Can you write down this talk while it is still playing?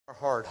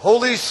Heart.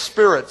 Holy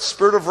Spirit,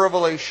 Spirit of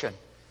revelation,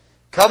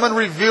 come and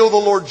reveal the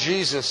Lord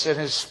Jesus in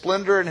His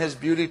splendor and His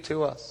beauty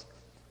to us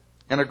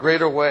in a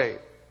greater way.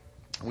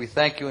 We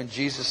thank you in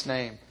Jesus'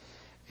 name.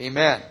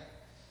 Amen.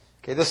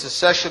 Okay, this is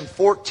session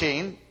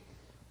 14.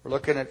 We're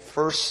looking at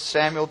 1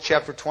 Samuel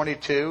chapter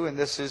 22, and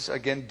this is,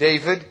 again,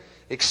 David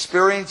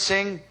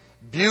experiencing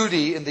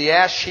beauty in the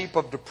ash heap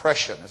of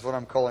depression, is what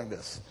I'm calling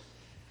this.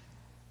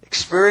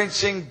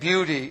 Experiencing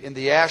beauty in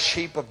the ash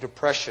heap of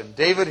depression.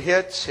 David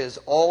hits his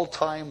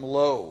all-time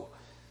low.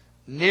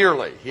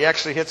 Nearly. He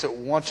actually hits it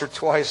once or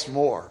twice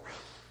more.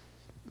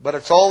 But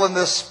it's all in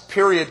this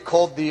period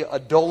called the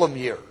Adullam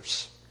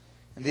years.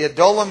 And the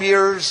Adullam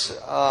years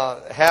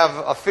have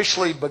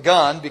officially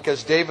begun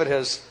because David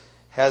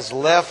has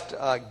left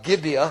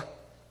Gibeah,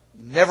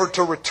 never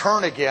to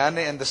return again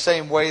in the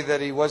same way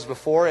that he was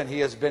before. And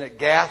he has been at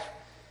Gath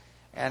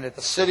and at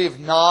the city of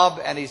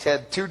Nob, and he's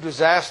had two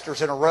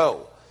disasters in a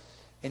row.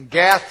 In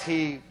Gath,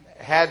 he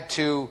had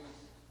to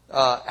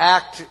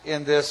act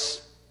in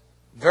this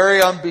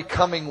very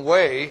unbecoming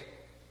way,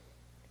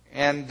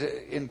 and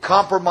in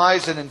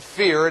compromise and in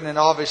fear, and then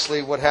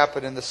obviously what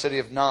happened in the city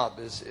of Nob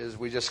is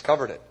we just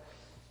covered it.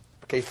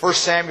 Okay, 1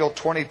 Samuel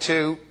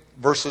 22,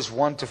 verses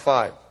 1 to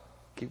 5.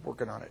 Keep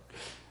working on it.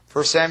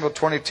 1 Samuel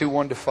 22,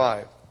 1 to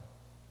 5.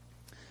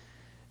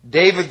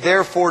 David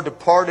therefore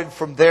departed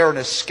from there and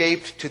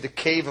escaped to the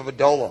cave of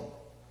Adullam,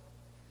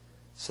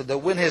 so that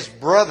when his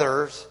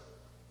brothers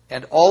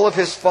and all of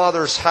his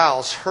father's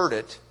house heard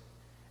it,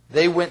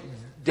 they went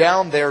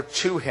down there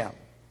to him.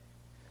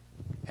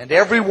 And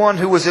everyone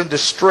who was in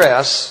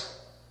distress,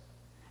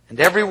 and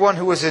everyone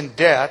who was in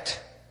debt,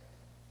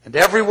 and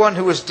everyone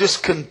who was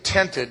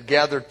discontented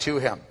gathered to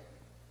him.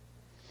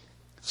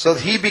 So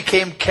he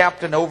became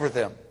captain over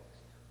them.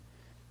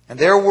 And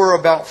there were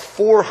about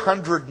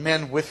 400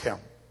 men with him.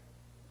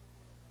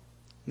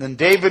 And then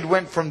David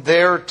went from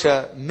there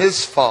to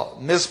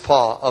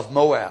Mizpah of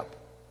Moab.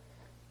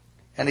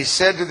 And he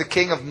said to the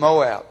king of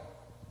Moab,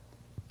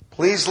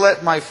 "Please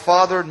let my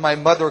father and my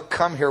mother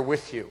come here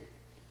with you,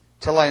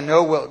 till I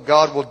know what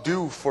God will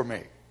do for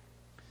me."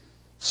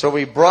 So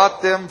he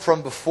brought them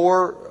from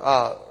before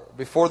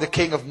the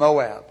king of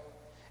Moab,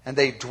 and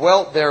they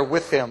dwelt there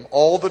with him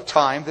all the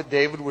time that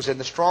David was in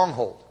the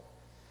stronghold.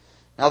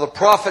 Now the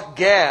prophet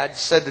Gad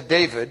said to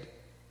David,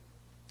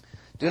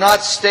 "Do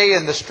not stay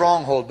in the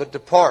stronghold, but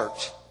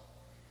depart,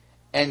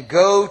 and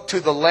go to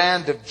the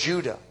land of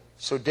Judah."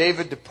 So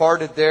David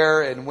departed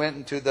there and went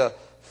into the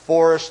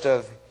forest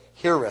of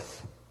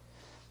Hereth.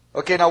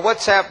 Okay, now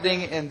what's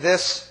happening in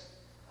this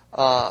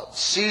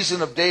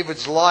season of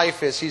David's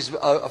life is he's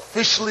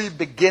officially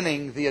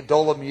beginning the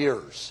Adullam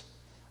years.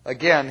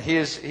 Again,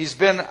 he's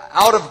been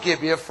out of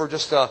Gibeah for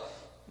just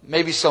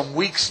maybe some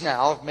weeks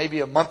now,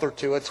 maybe a month or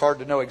two. It's hard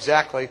to know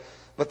exactly.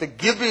 But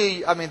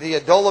the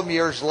Adullam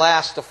years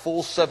last a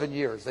full 7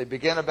 years. They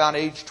begin about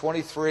age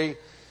 23.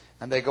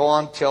 And they go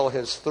on until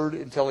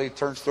he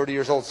turns 30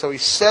 years old. So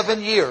he's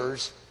 7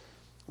 years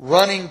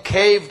running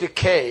cave to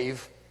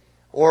cave,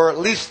 or at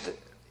least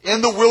in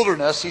the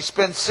wilderness. He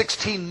spent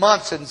 16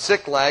 months in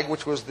Ziklag,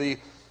 which was the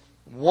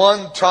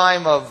one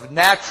time of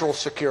natural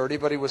security,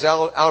 but he was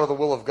out of the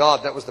will of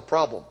God. That was the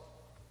problem.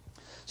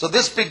 So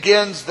this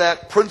begins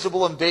that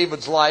principle in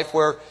David's life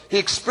where he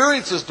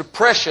experiences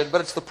depression,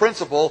 but it's the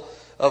principle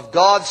of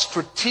God's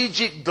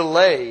strategic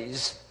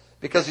delays,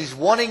 because he's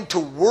wanting to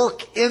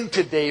work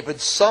into David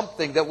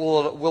something that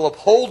will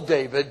uphold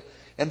David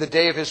in the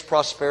day of his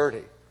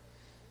prosperity.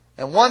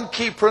 And one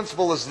key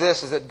principle is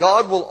this, is that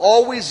God will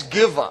always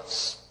give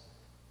us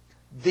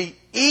the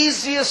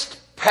easiest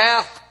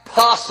path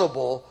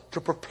possible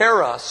to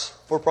prepare us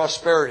for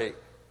prosperity.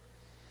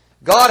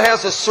 God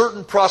has a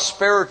certain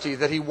prosperity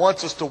that He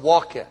wants us to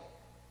walk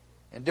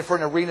in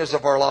different arenas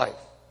of our life.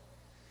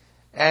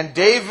 And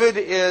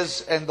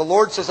the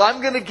Lord says,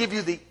 "I'm going to give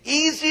you the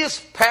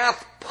easiest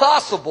path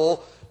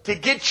possible to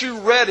get you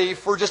ready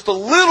for just a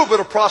little bit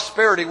of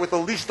prosperity with the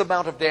least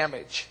amount of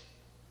damage."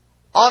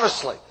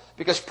 Honestly,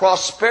 because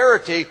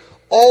prosperity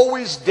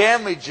always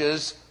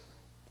damages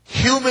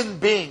human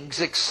beings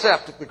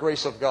except the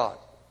grace of God.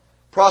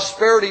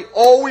 Prosperity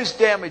always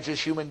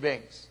damages human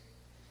beings.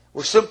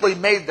 We're simply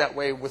made that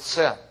way with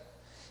sin.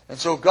 And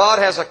so God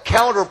has a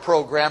counter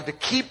program to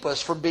keep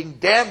us from being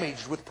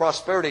damaged with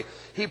prosperity.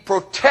 He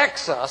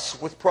protects us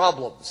with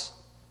problems.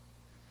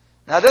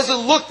 Now it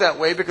doesn't look that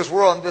way because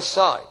we're on this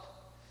side.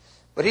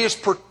 But He is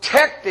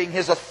protecting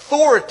His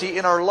authority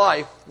in our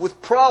life with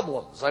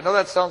problems. I know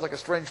that sounds like a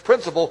strange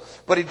principle,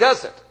 but He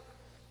does it.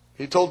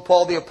 He told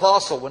Paul the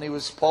Apostle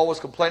when Paul was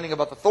complaining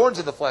about the thorns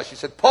in the flesh. He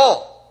said,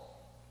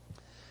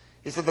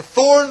 He said, "The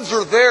thorns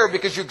are there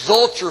because you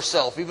exalt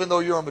yourself, even though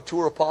you're a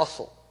mature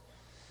apostle.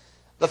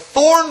 The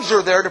thorns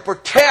are there to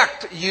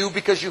protect you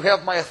because you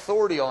have my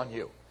authority on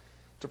you.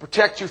 To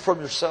protect you from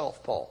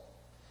yourself, Paul.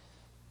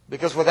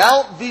 Because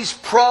without these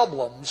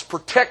problems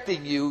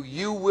protecting you,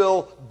 you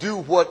will do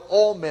what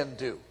all men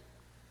do.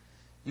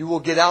 You will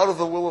get out of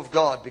the will of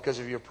God because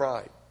of your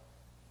pride."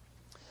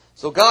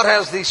 So God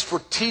has these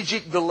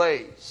strategic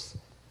delays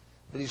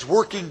that He's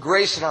working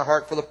grace in our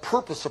heart for the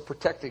purpose of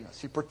protecting us.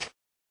 He protects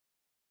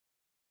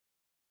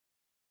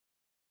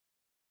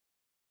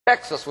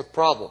us with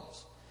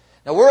problems.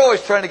 Now, we're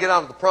always trying to get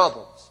out of the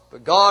problems,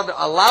 but God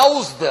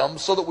allows them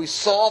so that we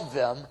solve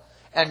them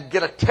and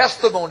get a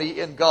testimony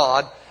in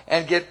God,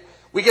 and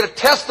we get a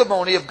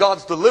testimony of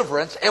God's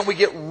deliverance, and we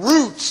get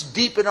roots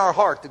deep in our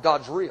heart that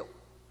God's real.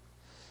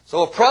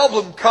 So a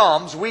problem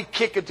comes, we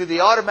kick into the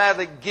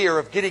automatic gear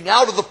of getting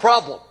out of the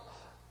problem.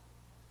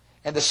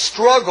 And the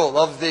struggle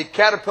of the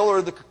caterpillar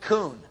in the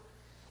cocoon,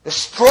 the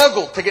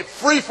struggle to get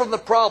free from the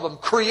problem,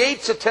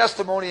 creates a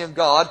testimony in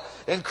God,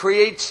 and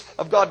creates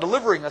of God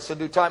delivering us in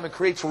due time, and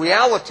creates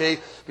reality,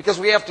 because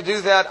we have to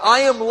do that.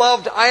 I am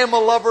loved, I am a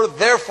lover,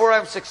 therefore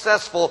I'm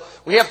successful.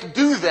 We have to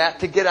do that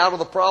to get out of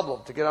the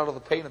problem, to get out of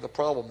the pain of the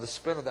problem, the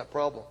spin of that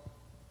problem.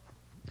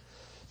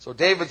 So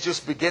David's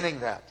just beginning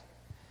that.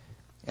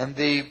 And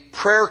the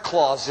prayer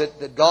closet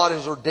that God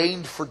has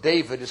ordained for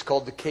David is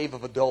called the Cave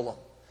of Adullam.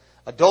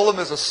 Adullam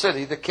is a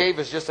city. The cave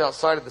is just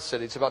outside of the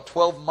city. It's about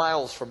 12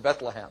 miles from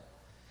Bethlehem.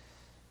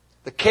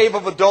 The Cave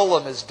of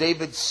Adullam is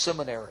David's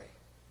seminary.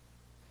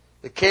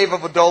 The Cave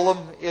of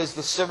Adullam is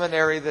the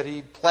seminary that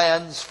he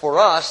plans for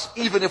us,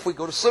 even if we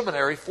go to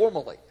seminary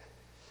formally.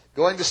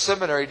 Going to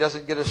seminary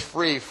doesn't get us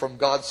free from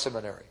God's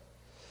seminary.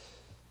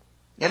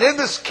 And in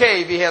this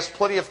cave, he has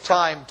plenty of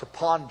time to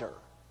ponder.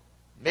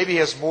 Maybe he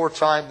has more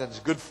time than is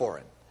good for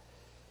him.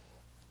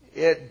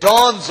 It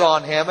dawns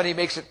on him, and he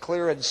makes it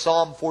clear in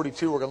Psalm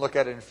 42, we're going to look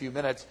at it in a few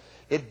minutes.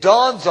 It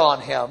dawns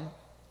on him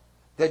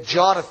that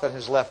Jonathan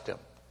has left him.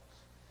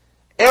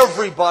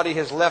 Everybody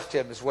has left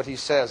him, is what he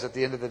says at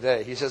the end of the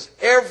day. He says,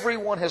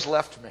 everyone has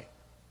left me.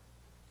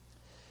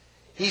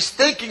 He's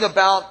thinking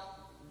about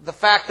the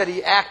fact that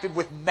he acted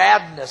with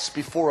madness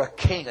before a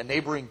king, a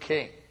neighboring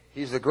king.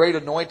 He's the great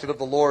anointed of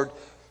the Lord,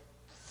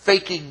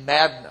 faking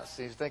madness.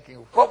 He's thinking,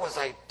 what was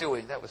I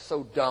doing? That was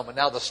so dumb. And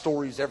now the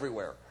story's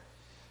everywhere.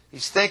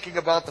 He's thinking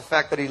about the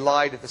fact that he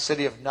lied at the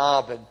city of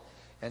Nob,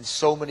 and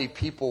so many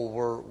people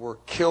were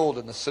killed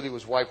and the city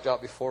was wiped out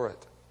before it.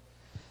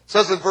 It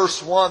says in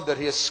verse 1 that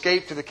he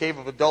escaped to the cave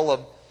of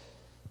Adullam,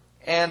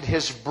 and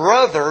his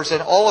brothers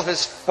and all of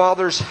his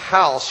father's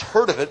house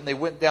heard of it, and they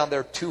went down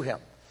there to him.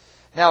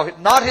 Now,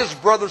 not his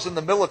brothers in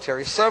the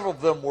military. Several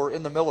of them were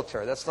in the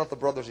military. That's not the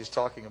brothers he's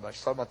talking about.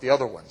 He's talking about the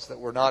other ones that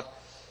were not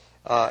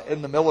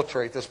in the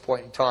military at this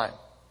point in time.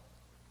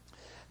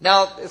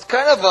 Now, it's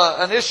kind of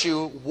an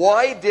issue.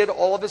 Why did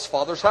all of his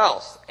father's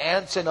house,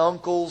 aunts and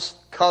uncles,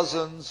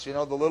 cousins,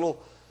 the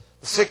little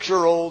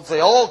 6-year-olds, they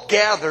all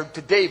gathered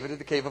to David at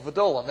the cave of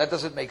Adullam? That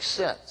doesn't make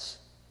sense.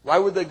 Why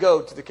would they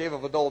go to the cave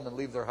of Adullam and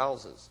leave their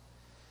houses?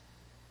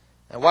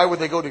 And why would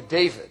they go to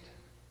David?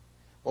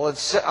 Well,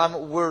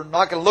 we're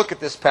not going to look at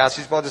this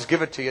passage, but I'll just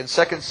give it to you. In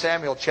 2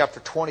 Samuel chapter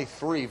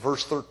 23,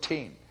 verse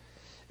 13,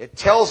 it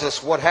tells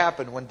us what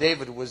happened when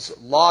David was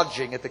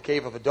lodging at the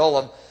cave of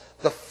Adullam.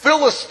 The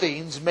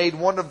Philistines made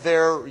one of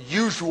their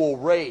usual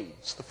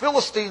raids. The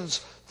Philistines,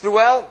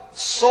 throughout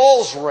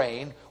Saul's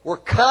reign, were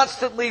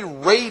constantly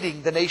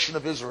raiding the nation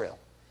of Israel.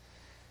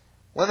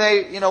 When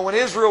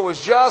Israel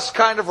was just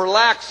kind of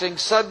relaxing,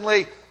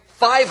 suddenly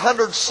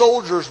 500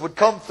 soldiers would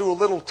come through a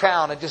little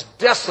town and just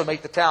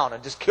decimate the town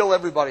and just kill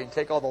everybody and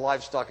take all the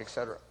livestock,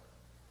 etc.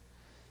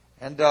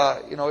 And,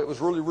 it was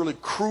really, really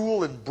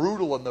cruel and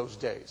brutal in those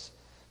days.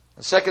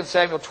 In 2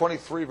 Samuel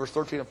 23, verse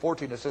 13 and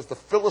 14, it says, the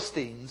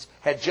Philistines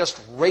had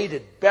just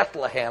raided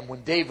Bethlehem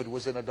when David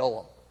was in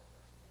Adullam.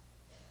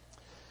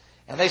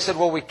 And they said,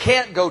 well, we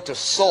can't go to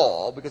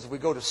Saul, because if we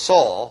go to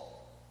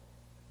Saul,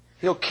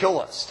 he'll kill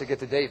us to get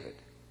to David.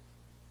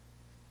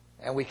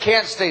 And we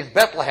can't stay in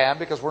Bethlehem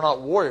because we're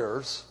not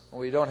warriors.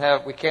 We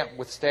can't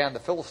withstand the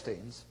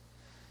Philistines.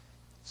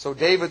 So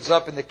David's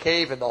up in the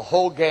cave and the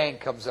whole gang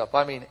comes up.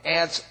 I mean,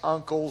 aunts,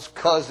 uncles,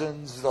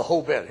 cousins, the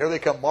whole bit. Here they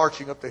come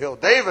marching up the hill.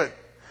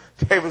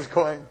 David's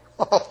going,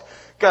 oh,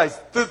 guys,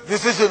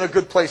 this isn't a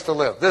good place to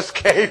live. This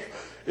cave,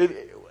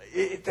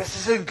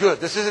 this isn't good.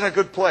 This isn't a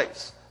good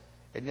place.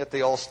 And yet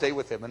they all stay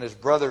with him. And his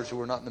brothers, who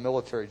were not in the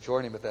military,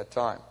 join him at that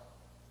time.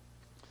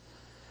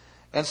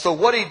 And so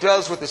what he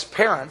does with his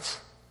parents,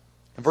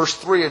 in verse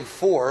 3 and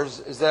 4,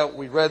 is that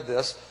we read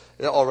this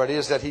already,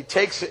 is that he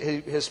takes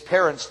his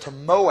parents to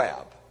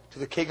Moab, to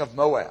the king of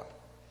Moab.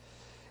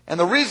 And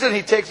the reason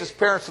he takes his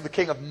parents to the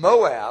king of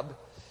Moab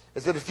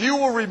is that if you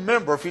will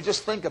remember, if you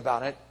just think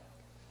about it,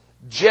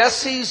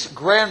 Jesse's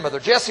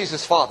grandmother, Jesse's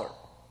his father.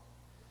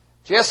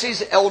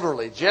 Jesse's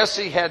elderly.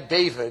 Jesse had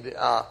David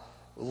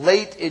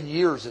late in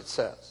years, it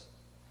says.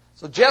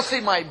 So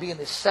Jesse might be in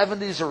his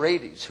 70s or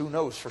 80s. Who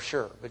knows for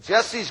sure. But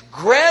Jesse's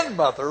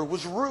grandmother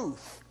was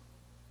Ruth.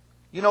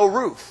 You know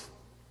Ruth,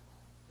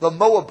 the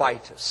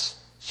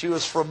Moabitess. She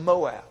was from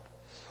Moab.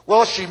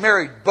 Well, she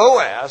married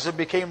Boaz and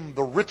became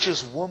the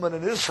richest woman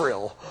in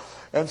Israel.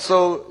 And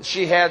so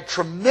she had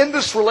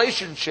tremendous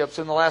relationships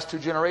in the last 2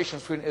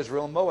 generations between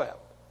Israel and Moab.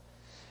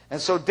 And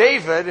so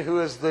David,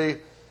 who is the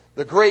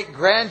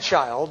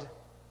great-grandchild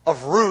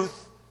of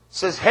Ruth,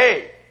 says,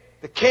 hey,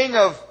 the king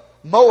of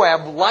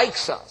Moab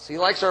likes us. He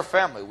likes our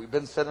family. We've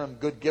been sending them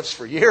good gifts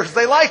for years.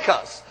 They like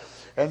us.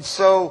 And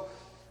so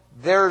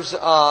there's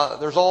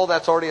all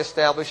that's already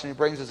established, and he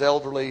brings his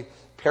elderly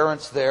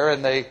parents there,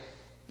 and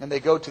they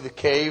go to the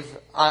cave.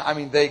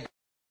 They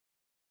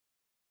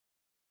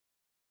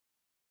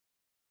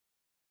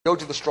go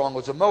to the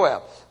strongholds of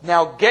Moab.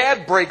 Now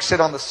Gad breaks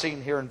in on the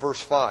scene here in verse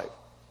 5.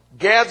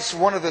 Gad's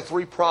one of the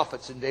three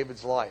prophets in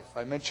David's life.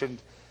 I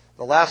mentioned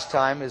the last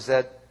time is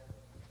that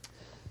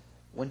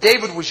when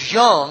David was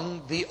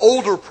young, the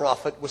older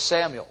prophet was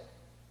Samuel.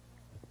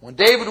 When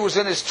David was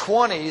in his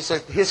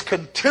 20s, his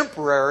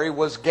contemporary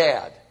was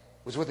Gad.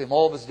 Was with him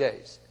all of his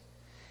days.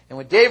 And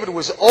when David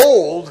was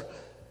old,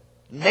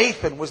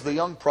 Nathan was the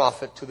young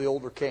prophet to the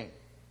older king.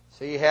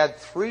 So he had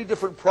three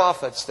different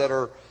prophets that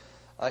are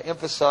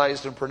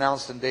emphasized and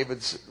pronounced in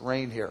David's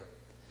reign here.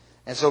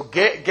 And so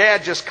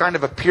Gad just kind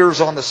of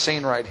appears on the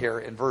scene right here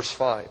in verse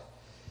 5.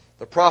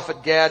 The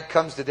prophet Gad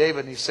comes to David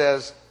and he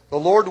says, the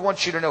Lord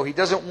wants you to know He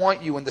doesn't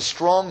want you in the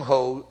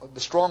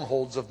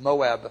strongholds of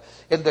Moab,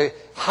 in the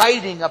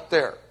hiding up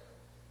there.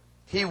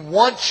 He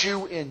wants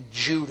you in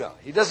Judah.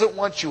 He doesn't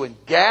want you in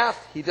Gath.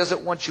 He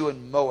doesn't want you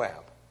in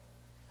Moab.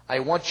 I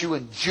want you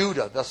in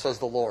Judah, thus says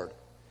the Lord.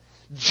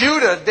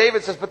 Judah,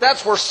 David says, but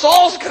that's where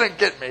Saul's going to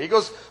get me. He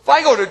goes, if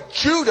I go to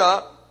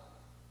Judah,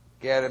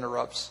 Gad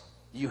interrupts,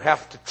 you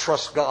have to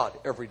trust God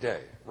every day,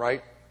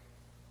 right?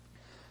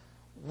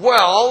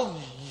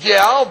 Well,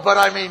 yeah,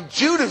 but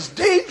Judah's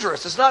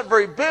dangerous. It's not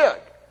very big.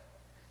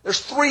 There's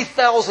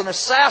 3,000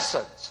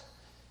 assassins.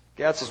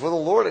 Gad says, well, the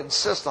Lord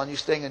insists on you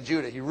staying in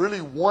Judah. He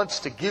really wants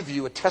to give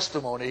you a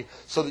testimony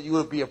so that you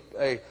will be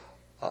a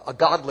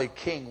godly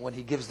king when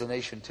He gives the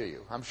nation to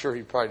you. I'm sure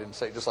he probably didn't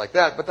say it just like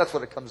that, but that's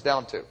what it comes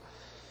down to.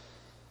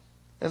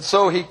 And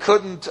so he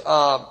couldn't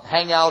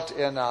hang out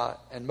in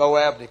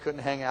Moab, and he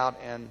couldn't hang out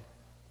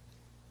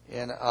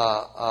in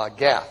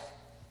Gath.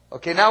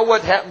 Okay, now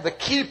what happened? The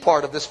key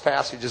part of this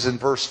passage is in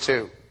verse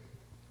 2.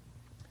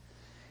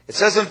 It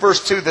says in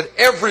verse 2 that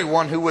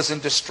everyone who was in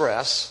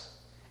distress,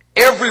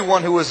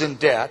 everyone who was in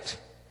debt,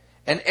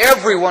 and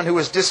everyone who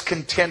was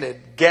discontented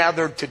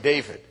gathered to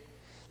David.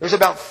 There's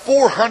about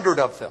 400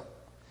 of them.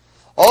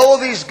 All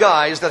of these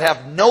guys that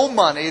have no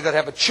money, that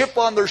have a chip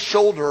on their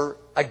shoulder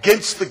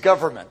against the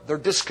government. They're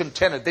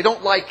discontented. They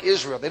don't like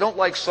Israel. They don't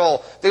like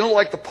Saul. They don't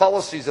like the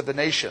policies of the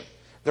nation.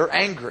 They're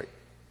angry.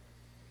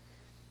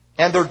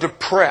 And they're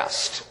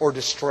depressed or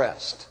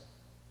distressed.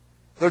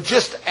 They're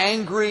just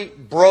angry,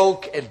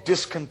 broke, and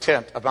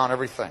discontent about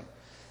everything.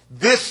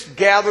 This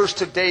gathers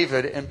to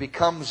David and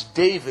becomes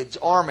David's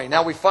army.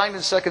 Now we find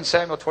in 2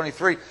 Samuel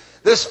 23,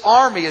 this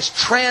army is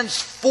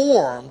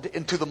transformed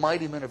into the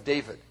mighty men of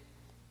David.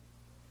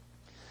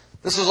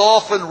 This is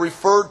often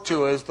referred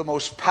to as the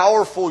most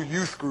powerful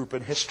youth group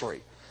in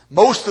history.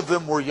 Most of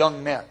them were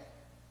young men.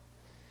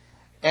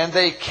 And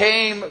they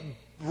came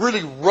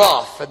really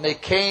rough, and they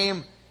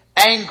came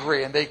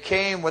angry, and they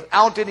came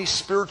without any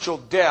spiritual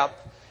depth.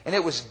 And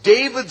it was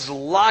David's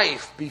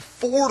life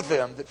before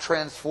them that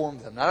transformed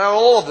them. Now, not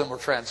all of them were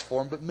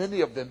transformed, but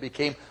many of them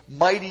became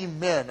mighty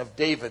men of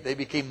David. They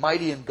became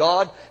mighty in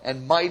God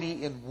and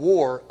mighty in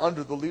war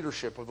under the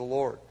leadership of the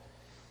Lord.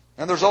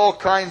 And there's all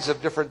kinds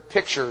of different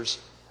pictures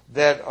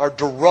that are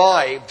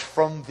derived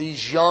from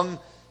these young,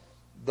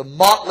 the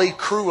motley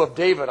crew of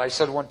David. I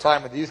said one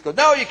time, and the youth go,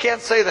 no, you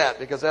can't say that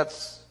because that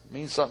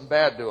means something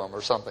bad to them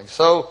or something.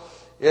 So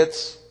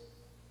it's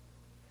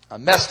a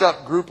messed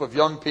up group of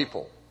young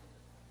people.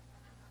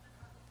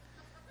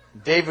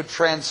 David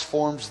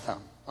transforms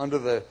them under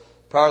the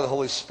power of the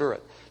Holy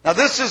Spirit. Now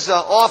this is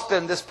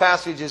often, this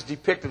passage is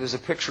depicted as a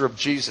picture of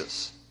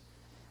Jesus.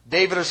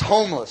 David is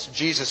homeless.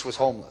 Jesus was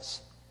homeless.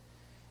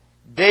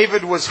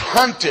 David was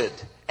hunted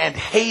and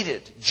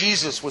hated.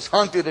 Jesus was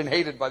hunted and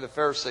hated by the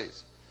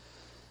Pharisees.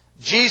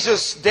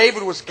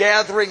 David was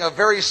gathering a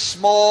very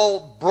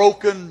small,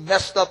 broken,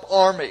 messed up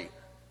army.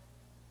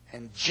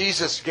 And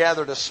Jesus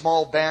gathered a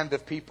small band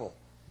of people.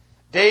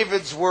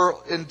 David's were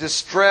in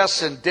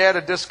distress and dead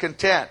and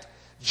discontent.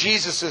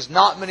 Jesus says,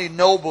 not many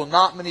noble,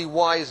 not many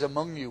wise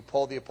among you,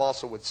 Paul the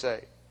Apostle would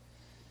say.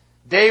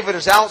 David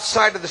is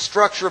outside of the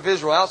structure of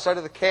Israel, outside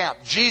of the camp.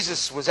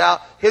 Jesus was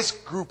out, his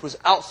group was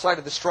outside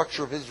of the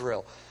structure of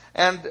Israel.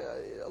 And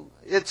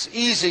it's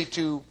easy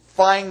to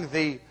find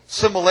the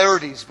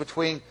similarities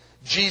between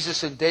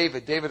Jesus and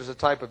David. David is a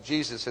type of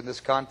Jesus in this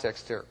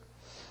context here.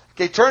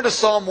 Okay, turn to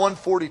Psalm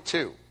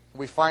 142.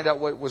 We find out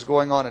what was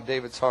going on in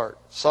David's heart.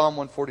 Psalm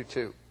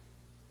 142.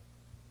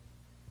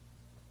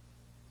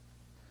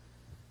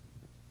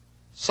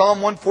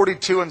 Psalm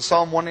 142 and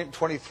Psalm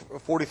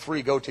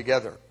 143 go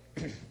together.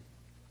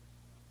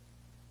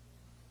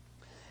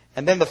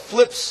 And then the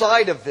flip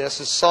side of this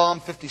is Psalm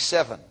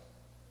 57.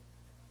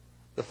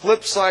 The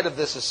flip side of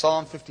this is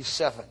Psalm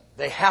 57.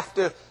 They have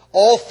to,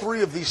 all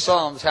three of these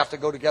Psalms have to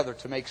go together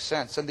to make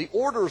sense. And the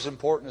order is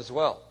important as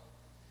well.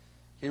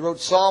 He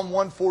wrote Psalm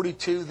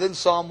 142, then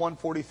Psalm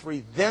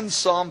 143, then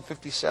Psalm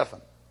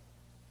 57.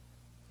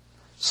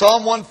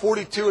 Psalm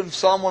 142 and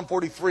Psalm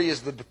 143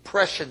 is the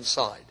depression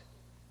side.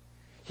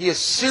 He is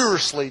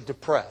seriously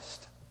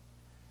depressed.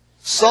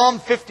 Psalm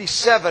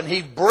 57,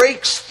 he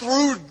breaks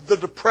through the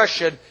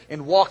depression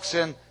and walks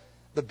in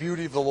the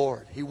beauty of the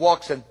Lord. He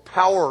walks in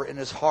power in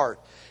his heart.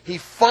 He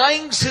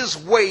finds his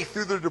way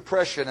through the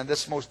depression and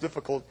this most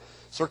difficult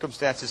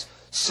circumstances.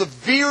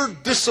 Severe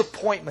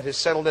disappointment has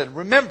settled in.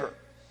 Remember,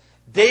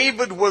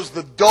 David was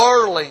the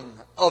darling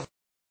of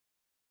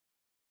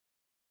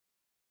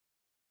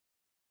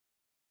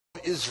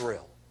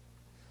Israel.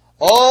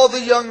 All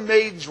the young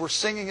maidens were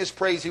singing his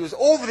praise. He was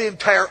over the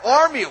entire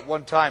army at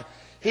one time.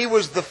 He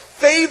was the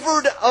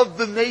favored of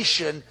the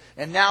nation,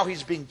 and now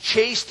he's being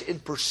chased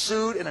and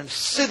pursued, and a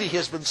city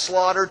has been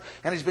slaughtered,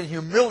 and he's been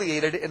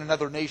humiliated in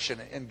another nation,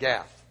 in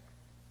Gath.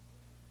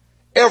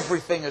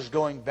 Everything is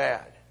going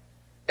bad.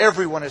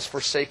 Everyone has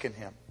forsaken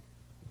him.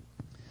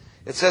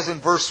 It says in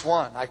verse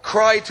 1, I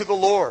cry to the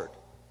Lord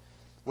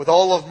with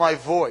all of my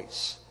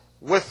voice.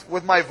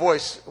 With my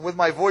voice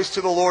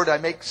to the Lord I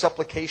make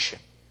supplication.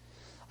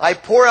 I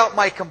pour out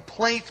my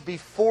complaint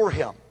before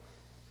him.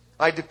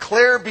 I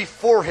declare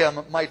before him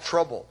my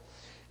trouble.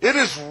 It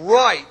is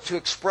right to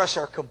express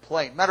our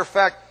complaint. Matter of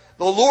fact,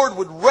 the Lord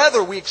would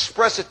rather we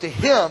express it to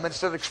him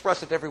instead of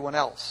express it to everyone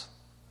else.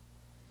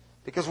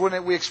 Because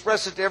when we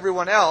express it to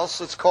everyone else,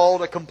 it's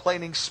called a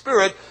complaining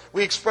spirit.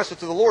 We express it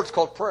to the Lord, it's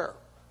called prayer.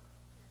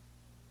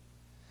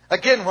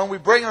 Again, when we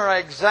bring our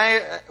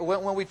anxiety,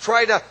 when we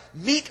try to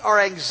meet our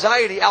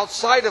anxiety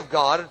outside of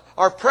God,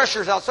 our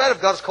pressures outside of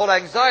God, it's called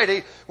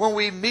anxiety. When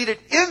we meet it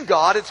in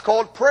God, it's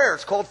called prayer.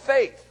 It's called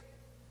faith.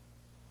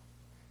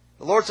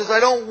 The Lord says,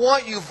 I don't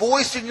want you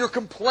voicing your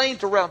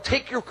complaint around.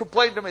 Take your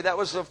complaint to me. That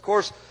was, of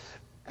course,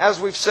 as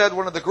we've said,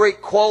 one of the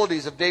great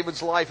qualities of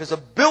David's life, his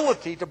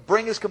ability to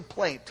bring his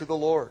complaint to the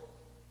Lord.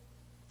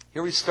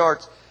 Here he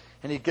starts,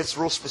 and he gets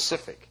real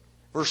specific.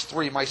 Verse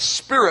 3, my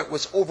spirit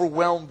was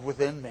overwhelmed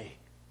within me.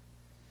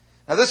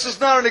 Now, this is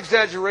not an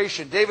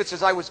exaggeration. David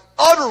says, I was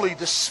utterly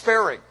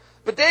despairing.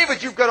 But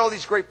David, you've got all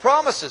these great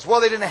promises.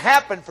 Well, they didn't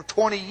happen for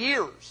 20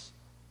 years.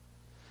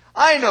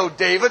 I know,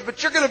 David,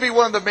 but you're going to be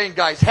one of the main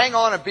guys. Hang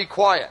on and be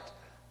quiet.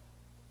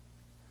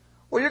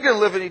 Well, you're going to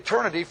live in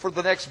eternity for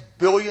the next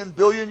billion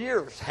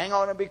years. Hang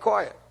on and be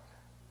quiet.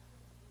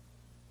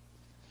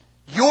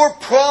 Your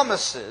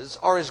promises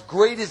are as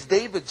great as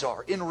David's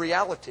are in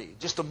reality,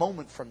 just a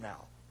moment from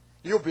now.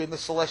 You'll be in the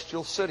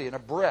celestial city in a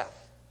breath.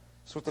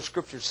 That's what the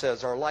Scripture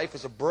says. Our life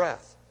is a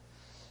breath.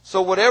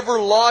 So whatever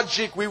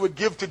logic we would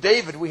give to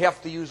David, we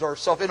have to use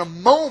ourselves. In a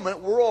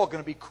moment, we're all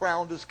going to be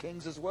crowned as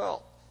kings as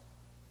well.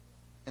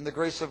 In the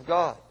grace of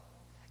God.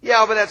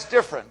 Yeah, but that's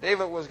different.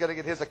 David was going to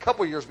get his a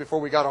couple years before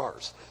we got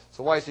ours.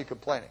 So why is he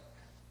complaining?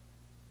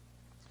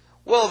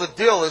 Well, the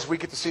deal is we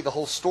get to see the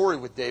whole story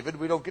with David.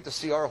 We don't get to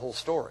see our whole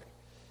story.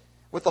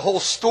 With the whole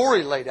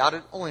story laid out,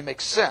 it only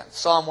makes sense.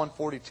 Psalm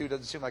 142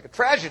 doesn't seem like a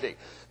tragedy.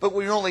 But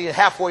when you're only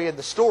halfway in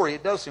the story,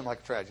 it does seem like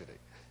a tragedy.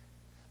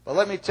 But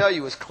let me tell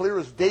you, as clear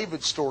as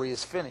David's story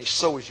is finished,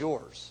 so is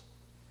yours.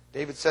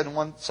 David said in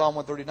Psalm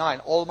 139,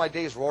 all of my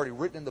days were already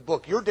written in the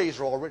book. Your days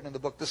are all written in the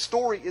book. The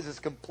story is as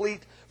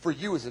complete for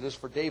you as it is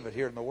for David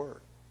here in the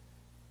Word.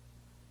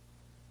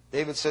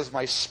 David says,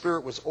 my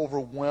spirit was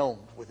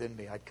overwhelmed within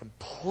me. I'd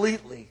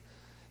completely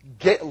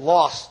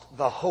lost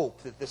the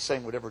hope that this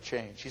thing would ever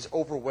change. He's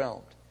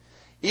overwhelmed.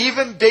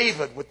 Even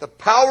David, with the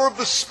power of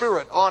the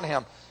Spirit on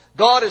him,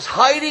 God is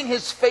hiding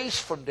his face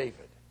from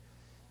David.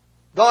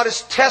 God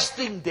is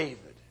testing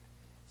David.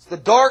 It's the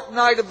dark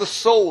night of the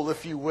soul,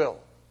 if you will.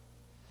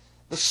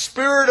 The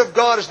Spirit of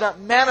God is not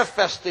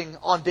manifesting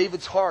on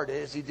David's heart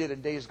as he did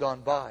in days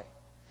gone by.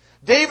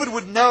 David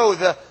would know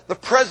the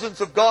presence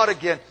of God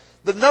again.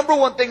 The number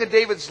one thing in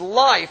David's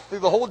life through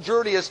the whole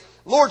journey is,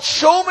 Lord,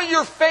 show me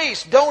your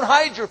face. Don't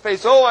hide your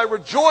face. Oh, I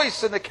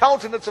rejoice in the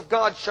countenance of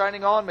God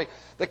shining on me.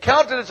 The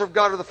countenance of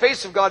God or the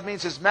face of God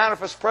means his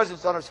manifest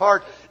presence on his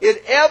heart.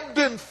 It ebbed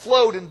and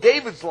flowed in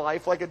David's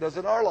life like it does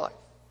in our life.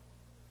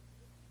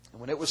 And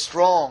when it was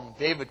strong,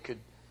 David could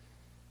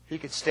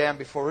stand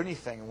before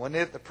anything. And when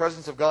the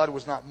presence of God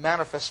was not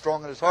manifest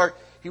strong in his heart,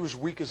 he was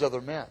weak as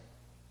other men.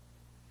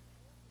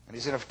 And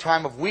he's in a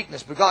time of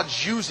weakness. But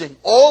God's using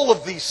all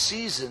of these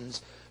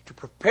seasons to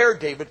prepare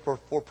David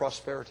for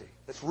prosperity.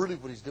 That's really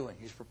what he's doing.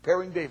 He's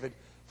preparing David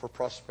for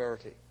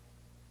prosperity.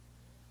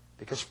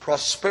 Because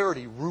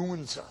prosperity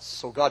ruins us.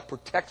 So God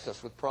protects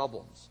us with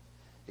problems.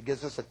 It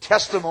gives us a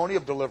testimony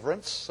of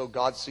deliverance. So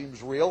God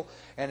seems real.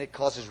 And it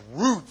causes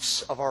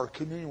roots of our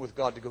communion with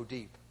God to go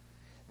deep.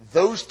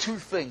 Those two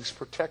things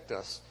protect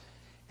us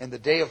in the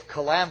day of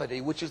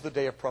calamity, which is the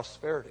day of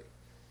prosperity.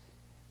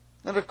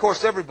 And of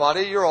course,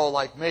 everybody, you're all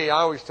like me. I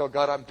always tell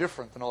God I'm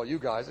different than all you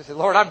guys. I say,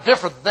 Lord, I'm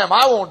different than them.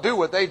 I won't do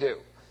what they do.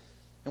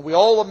 And we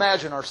all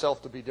imagine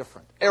ourselves to be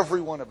different. Every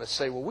one of us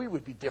say, well, we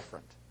would be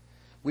different.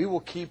 We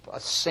will keep a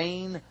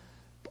sane,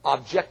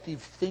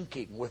 objective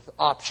thinking with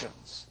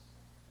options.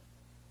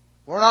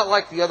 We're not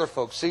like the other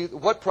folks. See,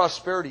 what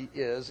prosperity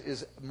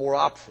is more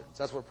options.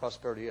 That's what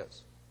prosperity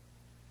is.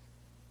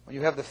 When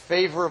you have the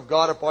favor of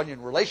God upon you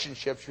in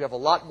relationships, you have a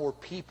lot more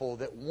people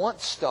that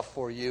want stuff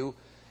for you,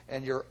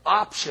 and your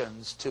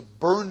options to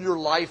burn your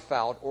life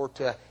out or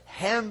to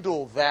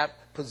handle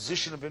that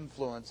position of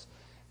influence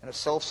in a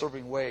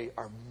self-serving way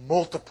are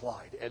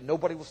multiplied, and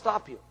nobody will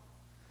stop you.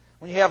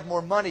 When you have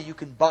more money, you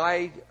can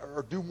buy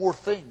or do more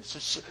things,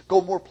 just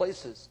go more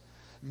places.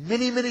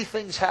 Many, many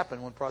things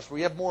happen when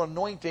prosperity. You have more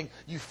anointing,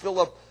 you fill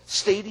up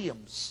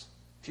stadiums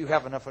if you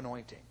have enough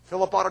anointing.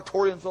 Fill up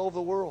auditoriums all over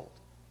the world.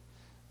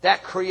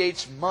 That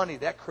creates money.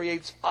 That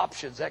creates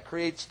options. That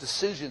creates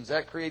decisions.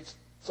 It's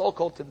all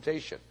called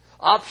temptation.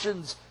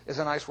 Options is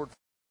a nice word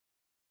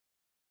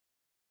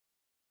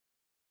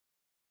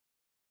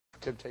for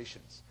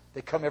temptations.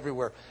 They come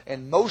everywhere.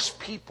 And most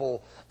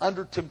people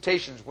under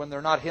temptations, when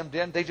they're not hemmed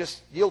in, they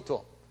just yield to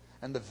them.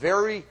 And the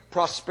very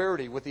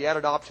prosperity with the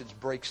added options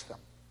breaks them.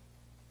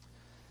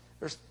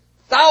 There's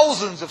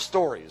thousands of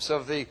stories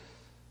of the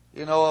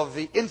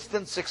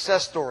instant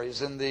success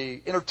stories in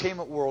the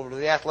entertainment world or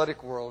the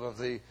athletic world of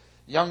the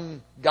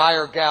young guy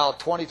or gal,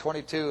 20,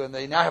 22, and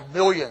they now have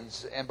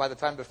millions, and by the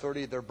time they're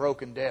 30, they're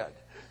broke and dead.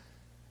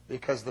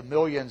 Because the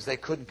millions, they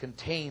couldn't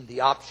contain the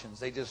options.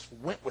 They just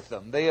went with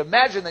them. They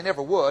imagined they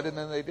never would, and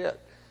then they did.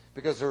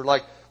 Because they're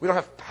like, we don't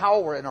have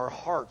power in our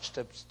hearts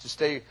to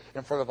stay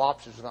in front of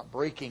options without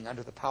breaking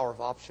under the power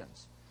of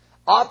options.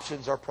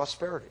 Options are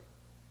prosperity.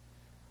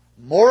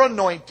 More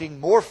anointing,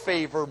 more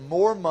favor,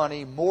 more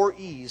money, more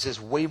ease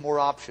is way more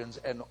options,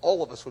 and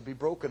all of us would be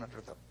broken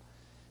under them.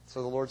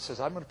 So the Lord says,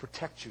 I'm going to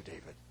protect you,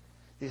 David.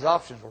 These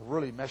options will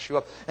really mess you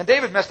up. And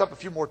David messed up a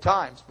few more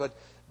times, but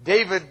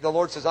David, the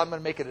Lord says, I'm going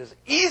to make it as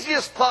easy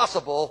as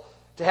possible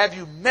to have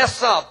you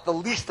mess up the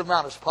least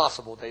amount as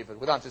possible, David,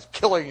 without just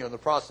killing you in the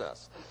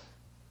process.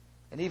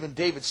 And even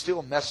David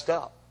still messed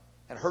up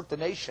and hurt the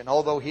nation,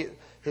 although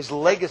his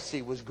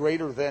legacy was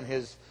greater than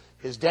his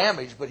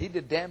damage, but he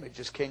did damage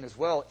as king as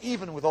well,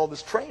 even with all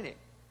this training.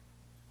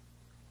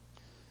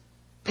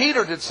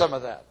 Peter did some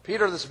of that.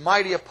 Peter, this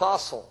mighty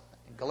apostle,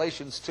 in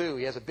Galatians 2,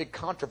 he has a big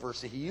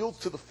controversy. He yields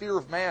to the fear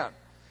of man.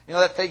 You know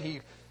that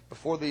thing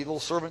before the little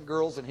servant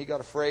girls, and he got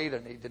afraid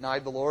and he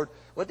denied the Lord?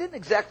 Well, it didn't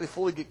exactly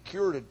fully get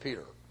cured in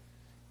Peter.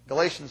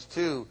 Galatians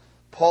 2,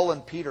 Paul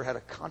and Peter had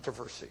a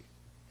controversy,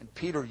 and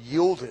Peter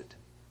yielded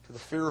to the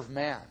fear of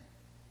man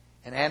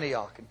in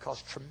Antioch and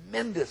caused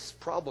tremendous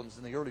problems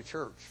in the early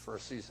church for a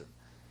season.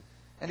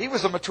 And he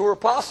was a mature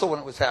apostle when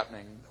it was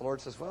happening. The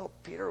Lord says, well,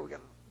 Peter, we've got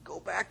to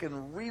go back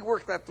and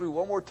rework that through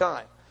one more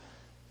time.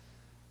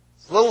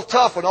 It's a little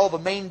tough when all the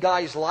main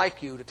guys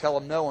like you to tell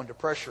them no under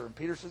pressure. And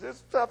Peter says,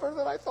 it's tougher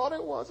than I thought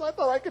it was. I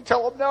thought I could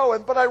tell them no,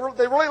 but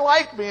they really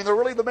like me, and they're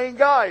really the main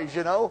guys,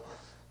 you know.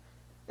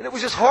 And it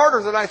was just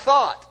harder than I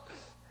thought.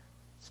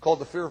 It's called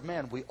the fear of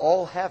man. We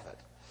all have it.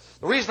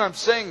 The reason I'm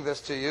saying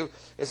this to you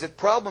is that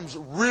problems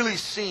really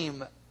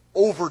seem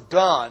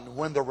overdone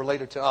when they're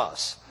related to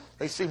us.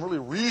 They seem really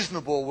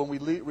reasonable when we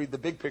read the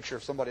big picture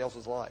of somebody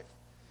else's life.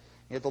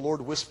 Yet the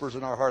Lord whispers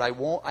in our heart,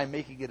 I'm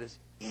making it as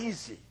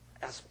easy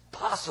as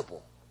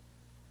possible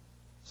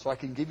so I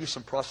can give you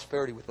some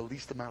prosperity with the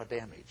least amount of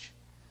damage.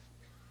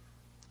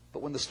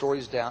 But when the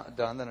story's done,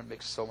 then it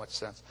makes so much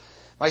sense.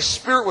 My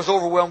spirit was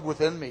overwhelmed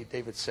within me,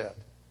 David said.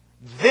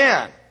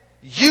 Then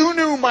you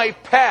knew my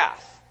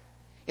path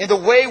in the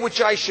way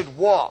which I should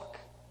walk,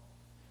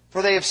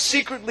 for they have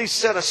secretly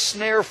set a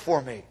snare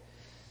for me.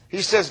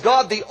 He says,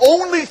 God, the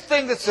only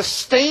thing that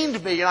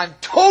sustained me, and I'm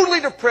totally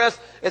depressed,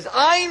 is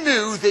I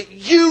knew that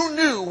you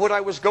knew what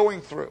I was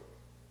going through.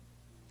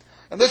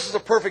 And this is a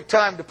perfect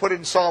time to put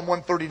in Psalm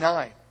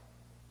 139.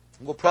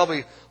 We'll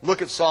probably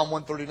look at Psalm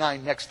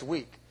 139 next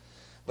week.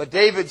 But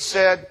David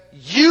said,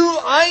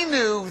 I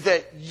knew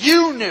that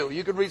you knew.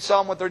 You can read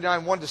Psalm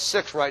 139,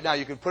 1-6 right now.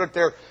 You can put it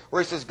there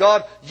where he says,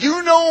 God,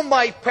 you know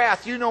my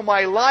path. You know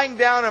my lying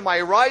down and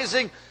my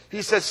rising.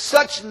 He says,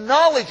 such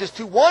knowledge is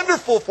too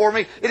wonderful for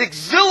me. It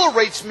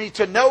exhilarates me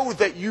to know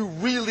that you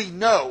really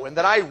know, and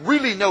that I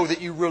really know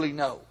that you really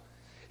know.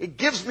 It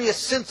gives me a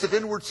sense of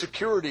inward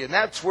security, and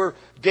that's where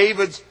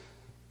David's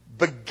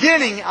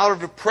beginning out of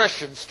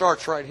depression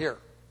starts right here.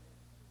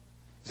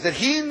 That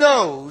he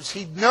knows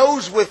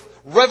with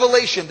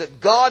revelation that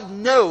God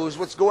knows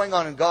what's going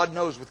on, and God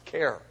knows with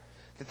care.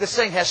 That this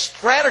thing has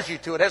strategy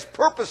to it, has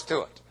purpose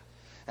to it.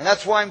 And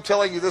that's why I'm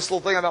telling you this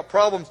little thing about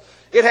problems.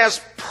 It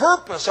has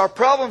purpose. Our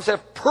problems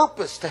have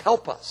purpose to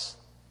help us.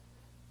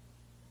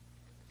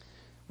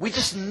 We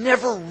just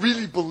never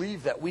really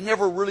believe that. We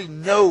never really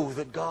know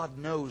that God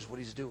knows what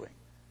He's doing.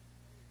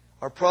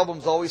 Our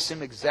problems always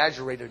seem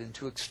exaggerated and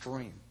too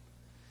extreme.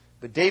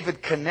 But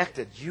David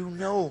connected. You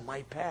know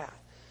my path.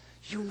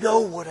 You know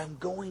what I'm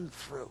going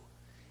through.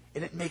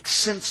 And it makes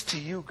sense to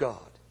you, God.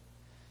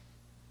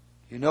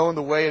 You know in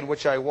the way in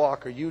which I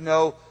walk, or you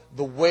know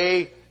the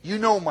way, you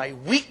know my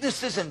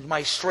weaknesses and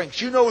my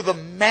strengths. You know the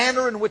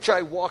manner in which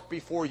I walk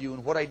before you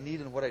and what I need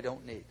and what I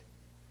don't need.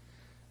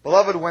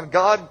 Beloved, when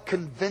God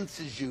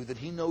convinces you that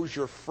He knows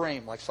your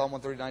frame, like Psalm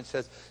 139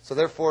 says, so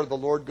therefore the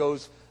Lord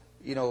goes,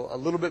 a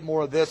little bit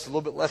more of this, a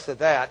little bit less of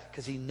that,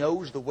 because He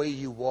knows the way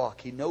you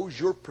walk. He knows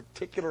your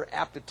particular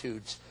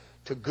aptitudes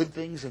to good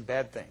things and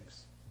bad things.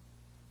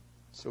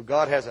 So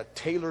God has a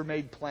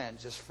tailor-made plan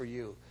just for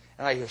you.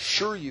 And I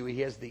assure you,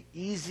 He has the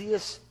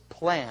easiest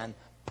plan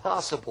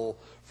possible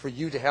for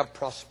you to have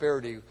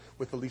prosperity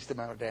with the least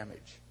amount of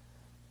damage.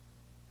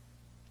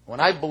 When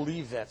I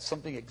believe that,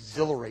 something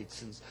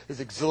exhilarates and is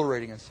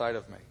exhilarating inside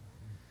of me.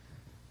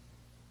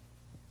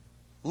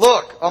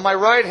 Look on my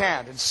right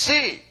hand and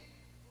see.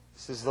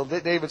 This is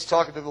David's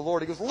talking to the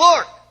Lord. He goes,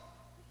 look,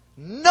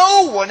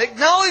 no one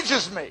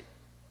acknowledges me.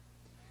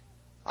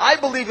 I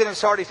believe in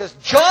his heart. He says,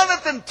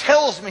 Jonathan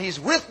tells me he's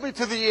with me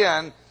to the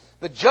end.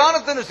 That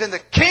Jonathan is in the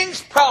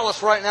king's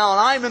palace right now and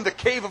I'm in the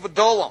cave of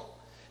Adullam.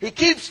 He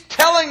keeps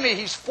telling me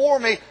he's for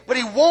me, but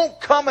he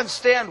won't come and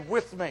stand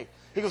with me.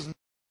 He goes,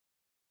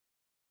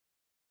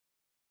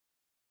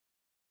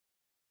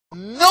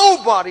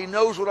 nobody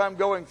knows what I'm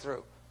going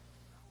through.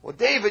 Well,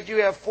 David, you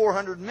have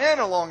 400 men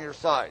along your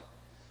side.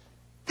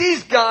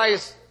 These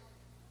guys,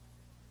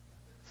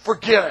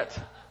 forget it.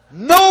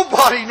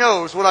 Nobody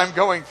knows what I'm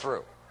going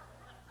through.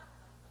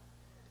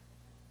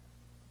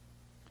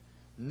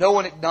 No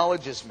one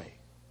acknowledges me.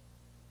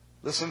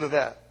 Listen to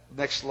that.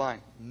 Next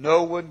line.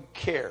 No one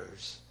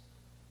cares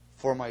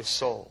for my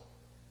soul.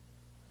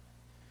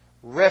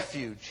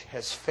 Refuge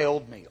has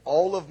failed me.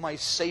 All of my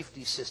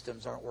safety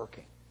systems aren't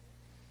working.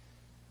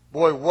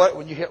 Boy, what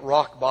when you hit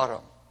rock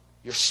bottom?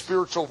 Your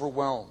spirit's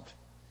overwhelmed.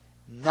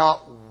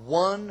 Not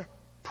one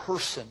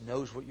person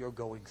knows what you're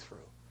going through.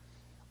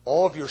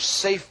 All of your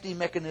safety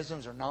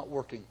mechanisms are not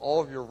working. All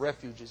of your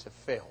refuges have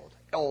failed.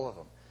 All of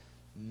them.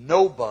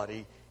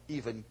 Nobody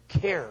even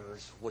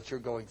cares what you're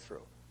going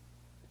through.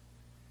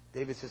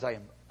 David says, I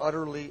am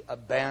utterly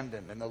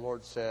abandoned. And the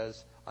Lord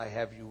says, I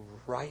have you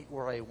right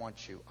where I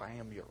want you. I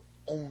am your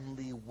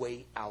only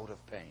way out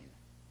of pain.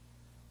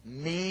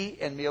 Me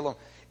and me alone.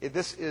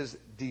 This is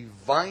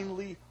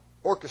divinely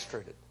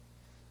orchestrated.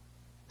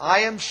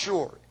 I am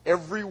sure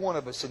every one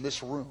of us in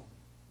this room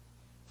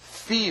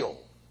feel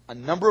a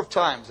number of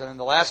times, and in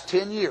the last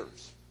 10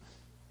 years,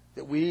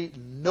 that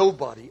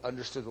nobody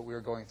understood what we were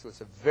going through.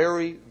 It's a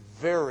very,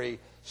 very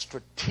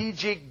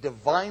strategic,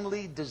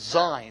 divinely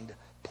designed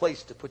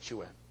place to put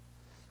you in.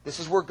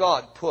 This is where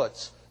God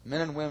puts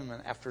men and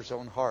women after His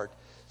own heart,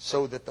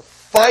 so that the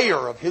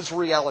fire of His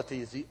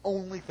reality is the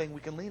only thing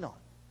we can lean on.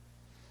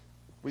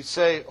 We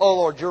say, oh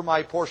Lord, you're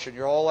my portion,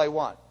 you're all I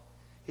want.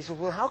 He says,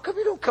 well, how come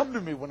you don't come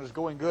to me when it's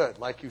going good,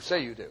 like you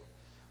say you do?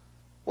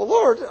 Well,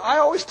 Lord, I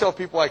always tell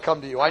people I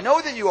come to you. I know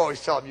that you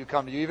always tell them you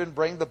come to you. You even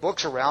bring the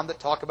books around that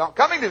talk about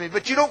coming to me,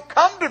 but you don't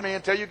come to me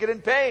until you get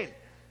in pain.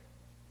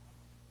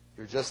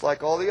 You're just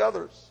like all the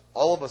others.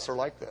 All of us are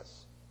like this.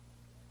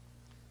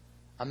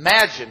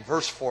 Imagine,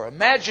 verse 4,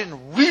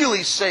 imagine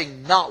really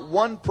saying not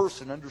one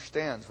person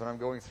understands what I'm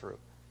going through.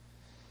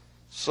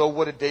 So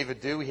what did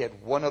David do? He had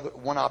one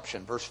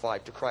option, verse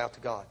 5, to cry out to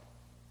God.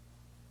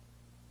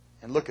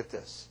 And look at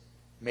this.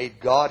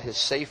 Made God his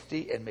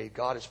safety and made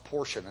God his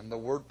portion. And the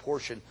word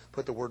portion,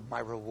 put the word my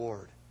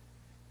reward.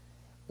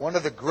 One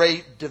of the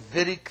great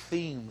Davidic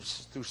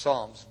themes through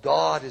Psalms,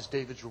 God is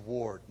David's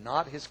reward,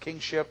 not his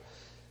kingship.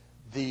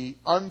 The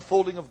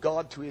unfolding of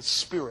God to his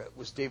spirit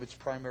was David's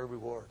primary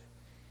reward.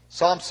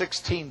 Psalm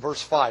 16,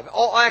 verse 5.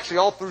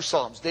 All through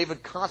Psalms,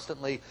 David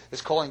constantly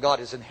is calling God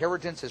his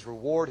inheritance, his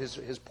reward,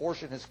 his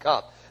portion, his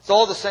cup. It's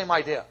all the same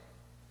idea.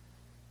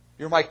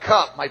 You're my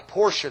cup, my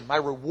portion, my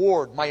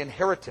reward, my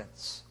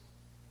inheritance,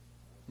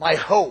 my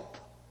hope.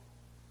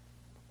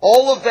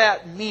 All of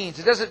that means,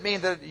 it doesn't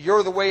mean that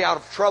you're the way out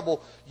of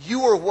trouble.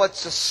 You are what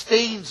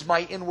sustains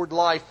my inward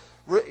life.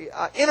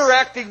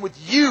 Interacting with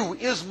you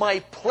is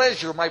my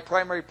pleasure, my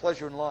primary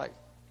pleasure in life.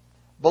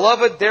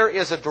 Beloved, there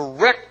is a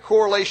direct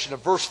correlation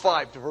of verse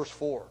 5 to verse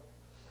 4.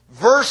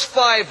 Verse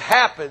 5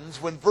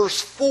 happens when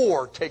verse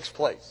 4 takes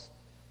place.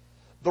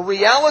 The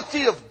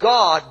reality of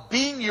God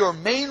being your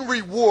main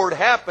reward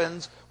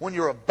happens when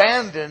you're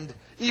abandoned,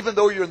 even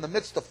though you're in the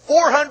midst of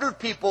 400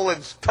 people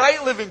in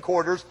tight living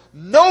quarters.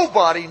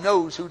 Nobody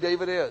knows who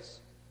David is.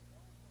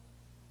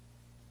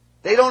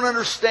 They don't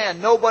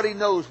understand. Nobody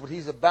knows what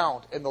he's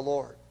about in the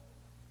Lord.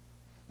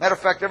 Matter of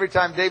fact, every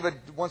time David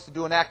wants to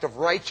do an act of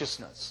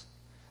righteousness,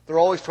 they're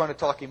always trying to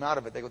talk him out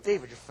of it. They go,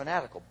 David, you're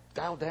fanatical.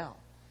 Dial down.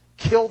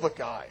 Kill the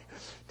guy.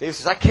 David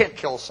says, I can't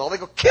kill Saul. They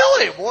go, kill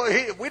him.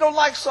 Well, we don't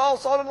like Saul.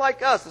 Saul didn't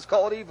like us. Let's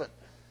call it even.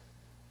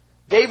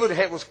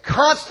 David was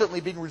constantly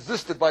being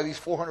resisted by these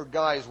 400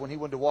 guys when he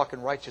wanted to walk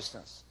in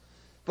righteousness.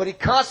 But he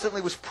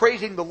constantly was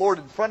praising the Lord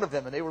in front of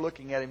them, and they were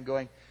looking at him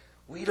going,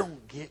 we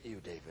don't get you,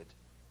 David.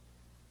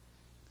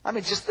 I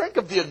mean, just think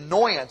of the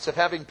annoyance of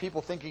having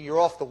people thinking you're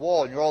off the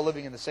wall and you're all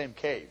living in the same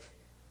cave,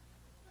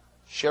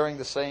 sharing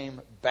the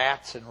same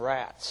bats and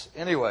rats.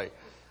 Anyway,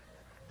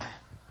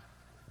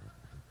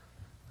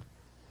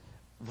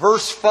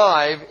 verse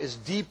 5 is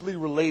deeply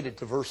related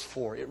to verse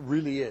 4. It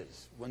really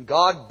is. When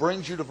God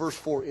brings you to verse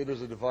 4, it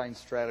is a divine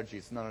strategy.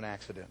 It's not an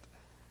accident.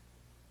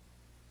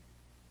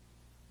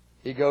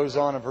 He goes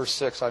on in verse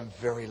 6, I'm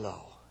very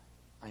low.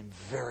 I'm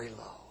very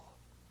low.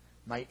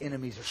 My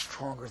enemies are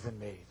stronger than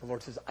me. The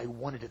Lord says, I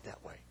wanted it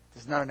that way.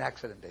 This is not an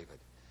accident, David.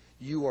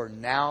 You are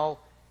now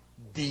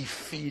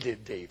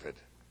defeated, David.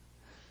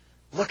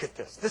 Look at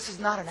this. This is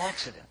not an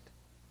accident.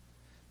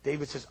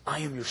 David says, I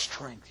am your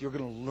strength. You're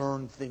going to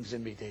learn things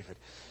in me, David.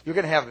 You're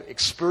going to have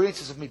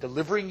experiences of me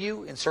delivering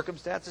you in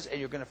circumstances, and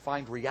you're going to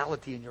find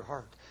reality in your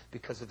heart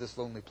because of this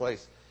lonely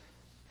place.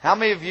 How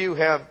many of you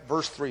have,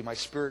 verse 3, my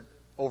spirit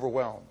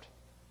overwhelmed?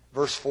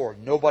 Verse 4,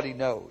 nobody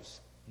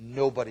knows.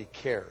 nobody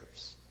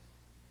cares.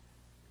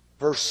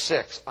 Verse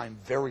 6, I'm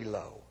very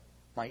low.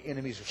 My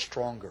enemies are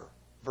stronger.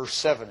 Verse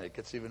 7, it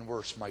gets even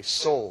worse. My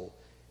soul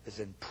is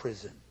in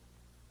prison.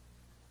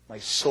 My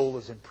soul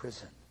is in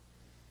prison.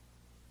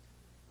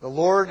 The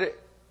Lord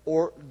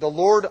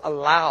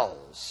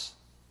allows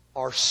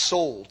our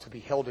soul to be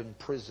held in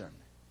prison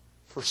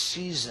for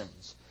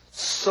seasons,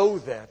 so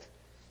that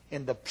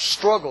in the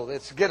struggle,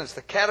 it's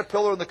the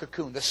caterpillar and the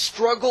cocoon, the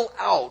struggle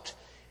out,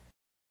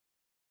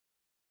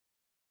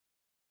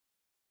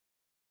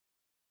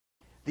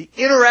 the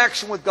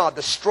interaction with God,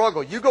 the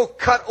struggle. You go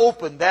cut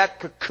open that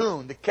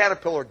cocoon, the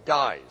caterpillar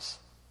dies.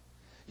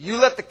 You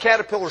let the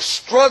caterpillar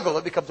struggle,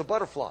 it becomes a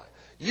butterfly.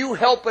 You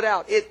help it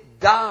out, it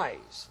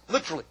dies.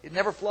 Literally, it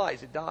never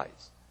flies, it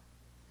dies.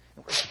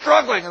 And we're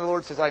struggling, and the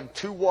Lord says, I'm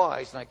too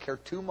wise and I care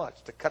too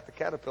much to cut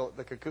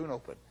the cocoon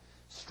open.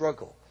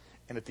 Struggle.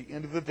 And at the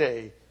end of the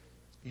day,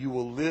 you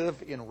will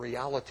live in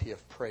reality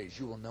of praise.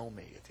 You will know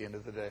me at the end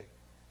of the day.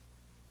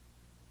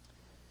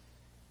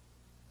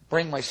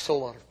 Bring my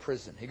soul out of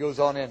prison. He goes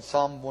on in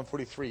Psalm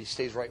 143. He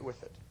stays right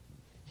with it.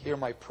 Hear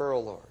my prayer,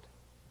 O Lord.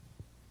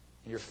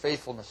 In your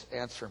faithfulness,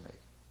 answer me.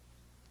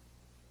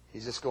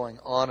 He's just going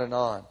on and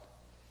on.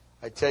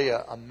 I tell you,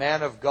 a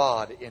man of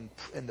God in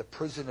the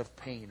prison of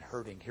pain,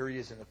 hurting. Here he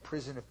is in the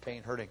prison of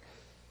pain, hurting.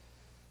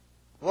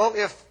 Well,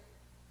 if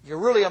you're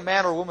really a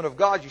man or a woman of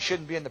God, you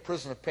shouldn't be in the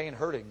prison of pain,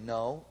 hurting.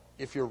 No.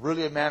 If you're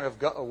really a man of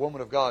God, a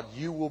woman of God,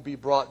 you will be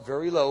brought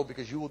very low,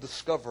 because you will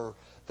discover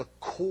the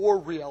core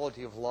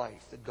reality of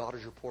life, that God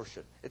is your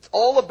portion. It's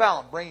all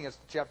about bringing us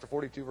to chapter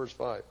 42, verse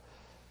 5.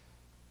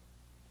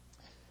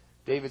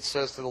 David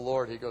says to the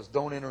Lord, he goes,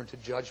 don't enter into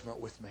judgment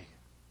with me.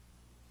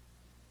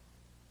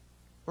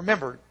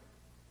 Remember,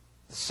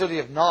 the city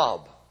of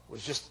Nob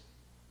was just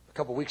a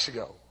couple weeks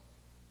ago.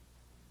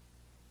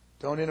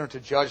 Don't enter into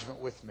judgment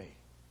with me.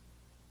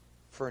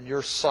 For in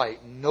your sight,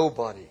 no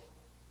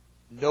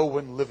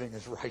one living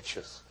is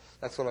righteous.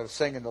 That's what I was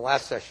saying in the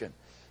last session.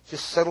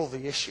 Just settle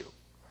the issue.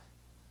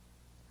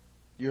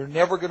 You're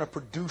never going to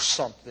produce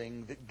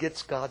something that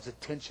gets God's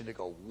attention to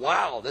go,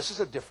 wow, this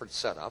is a different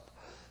setup.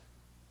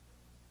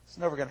 It's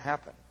never going to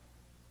happen.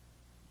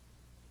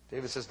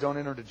 David says, don't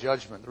enter into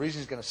judgment. The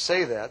reason he's going to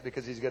say that,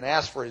 because he's going to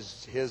ask for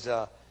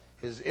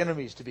his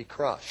enemies to be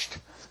crushed.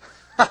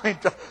 I mean,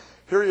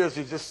 here he is,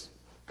 he just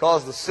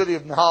caused the city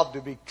of Nob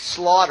to be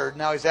slaughtered.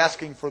 Now he's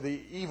asking for the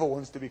evil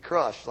ones to be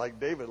crushed. Like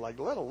David, let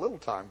a little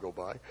time go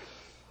by.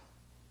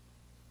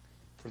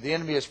 For the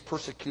enemy has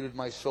persecuted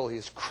my soul. He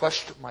has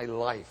crushed my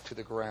life to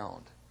the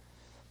ground.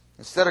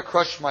 Instead of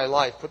crushed my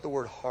life, put the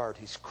word heart.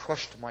 He's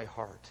crushed my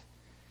heart.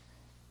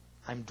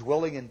 I'm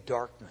dwelling in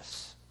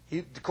darkness.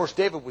 Of course,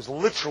 David was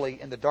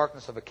literally in the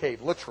darkness of a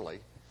cave,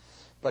 literally.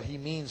 But he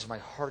means my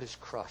heart is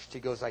crushed. He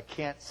goes, I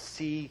can't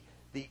see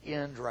the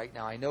end right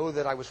now. I know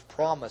that I was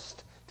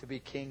promised to be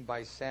king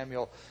by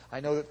Samuel. I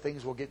know that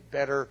things will get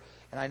better.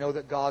 And I know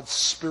that God's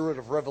spirit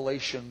of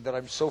revelation that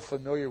I'm so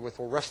familiar with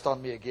will rest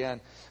on me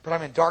again. But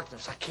I'm in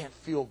darkness. I can't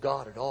feel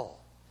God at all.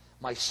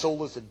 My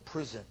soul is in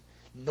prison.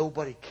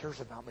 Nobody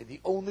cares about me.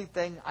 The only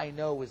thing I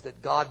know is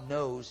that God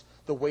knows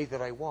the way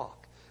that I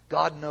walk.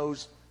 God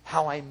knows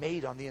how I'm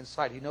made on the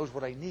inside. He knows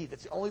what I need.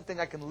 That's the only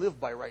thing I can live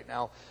by right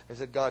now, is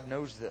that God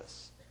knows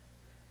this.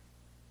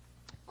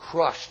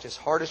 Crushed. His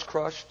heart is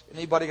crushed.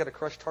 Anybody got a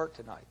crushed heart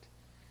tonight?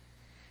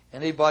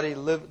 Anybody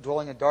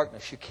dwelling in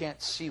darkness? You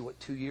can't see what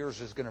 2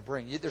 years is going to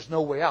bring. There's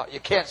no way out. You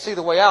can't see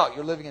the way out.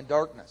 You're living in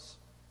darkness.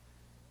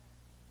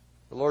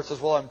 The Lord says,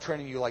 well, I'm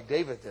training you like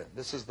David then.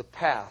 This is the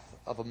path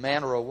of a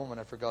man or a woman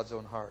after God's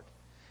own heart.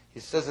 He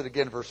says it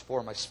again in verse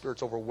 4, my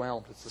spirit's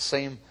overwhelmed. It's the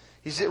same.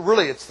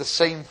 It's the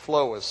same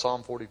flow as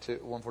Psalm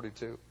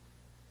 142.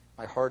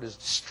 My heart is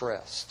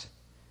distressed.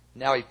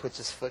 Now he puts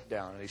his foot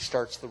down and he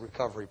starts the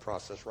recovery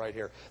process right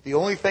here. The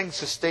only thing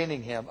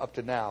sustaining him up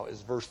to now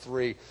is verse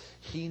 3.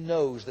 He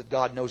knows that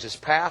God knows his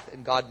path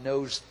and God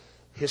knows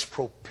his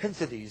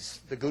propensities,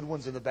 the good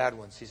ones and the bad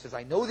ones. He says,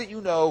 I know that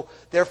you know,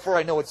 therefore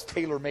I know it's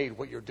tailor-made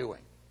what you're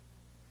doing.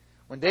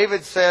 When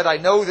David said, I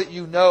know that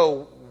you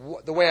know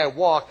the way I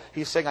walk,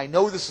 he's saying, I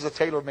know this is a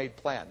tailor-made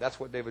plan. That's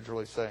what David's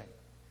really saying.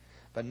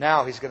 But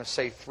now he's going to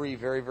say three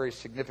very, very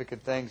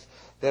significant things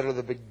that are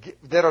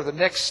the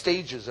next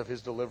stages of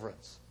his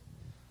deliverance.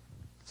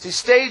 See,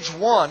 stage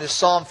one is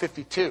Psalm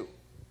 52.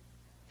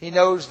 He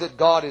knows that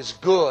God is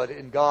good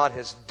and God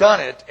has done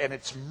it, and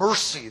it's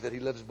mercy that he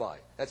lives by.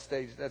 That's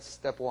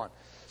step one.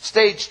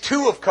 Stage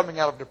two of coming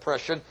out of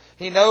depression,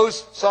 he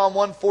knows Psalm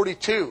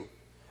 142,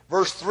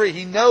 verse 3.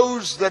 He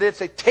knows that it's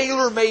a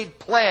tailor-made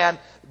plan.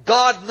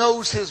 God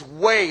knows his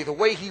way, the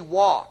way he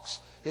walks,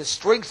 his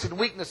strengths and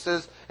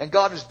weaknesses, and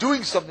God is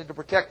doing something to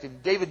protect him.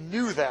 David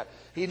knew that.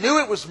 He knew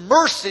it was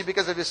mercy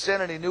because of his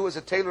sin, and he knew it was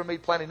a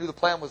tailor-made plan. He knew the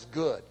plan was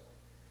good.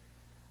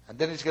 And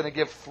then he's going to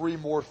give three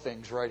more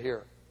things right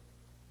here.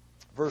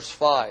 Verse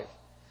 5.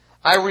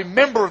 I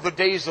remember the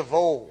days of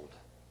old.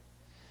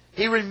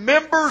 He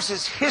remembers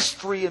his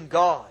history in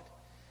God.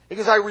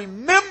 Because I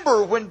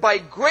remember when by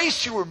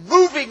grace you were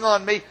moving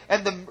on me,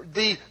 and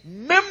the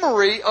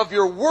memory of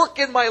your work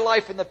in my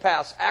life in the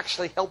past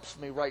actually helps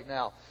me right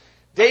now.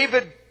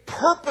 David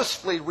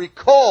purposefully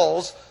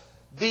recalls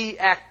the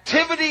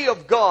activity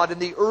of God in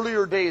the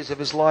earlier days of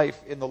his life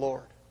in the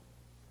Lord.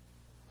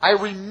 I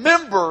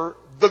remember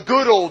the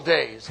good old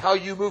days, how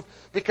you moved,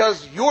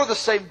 because you're the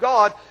same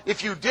God.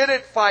 If you did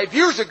it 5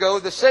 years ago,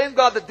 the same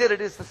God that did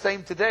it is the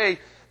same today.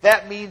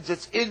 That means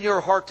it's in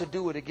your heart to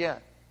do it again.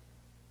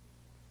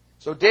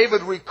 So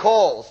David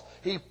recalls,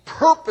 he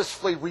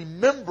purposefully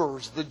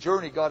remembers the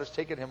journey God has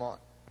taken him on.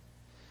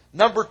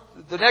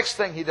 The next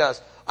thing he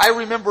does, I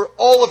remember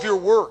all of your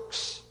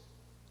works.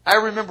 I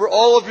remember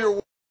all of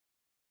your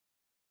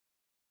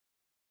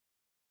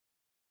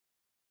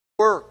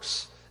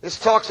works. This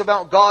talks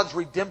about God's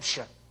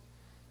redemption.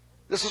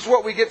 This is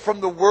what we get from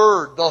the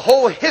Word, the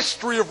whole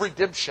history of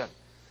redemption.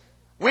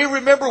 We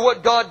remember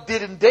what God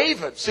did in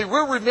David. See,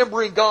 we're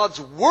remembering God's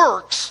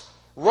works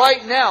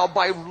right now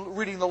by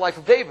reading the life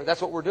of David.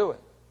 That's what we're doing.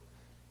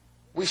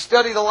 We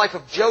study the life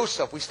of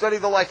Joseph. We study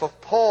the life of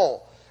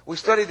Paul. We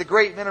study the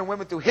great men and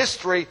women through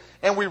history,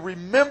 and we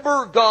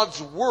remember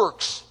God's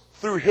works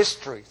through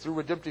history, through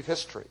redemptive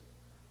history.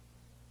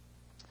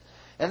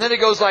 And then he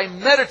goes, I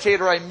meditate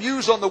or I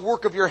muse on the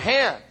work of your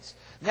hands.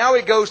 Now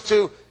he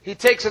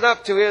takes it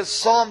up to his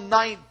Psalm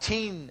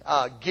 19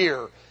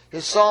 gear,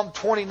 his Psalm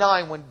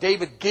 29, when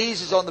David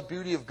gazes on the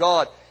beauty of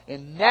God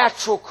in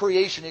natural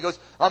creation. He goes,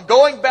 I'm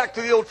going back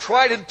to the old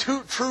tried and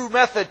true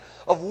method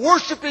of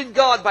worshiping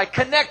God by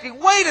connecting.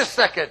 Wait a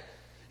second.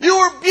 You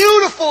are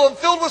beautiful and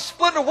filled with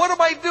splendor. What am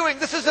I doing?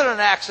 This isn't an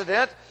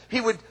accident.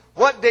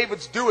 What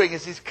David's doing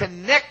is he's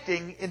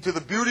connecting into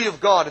the beauty of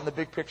God in the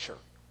big picture.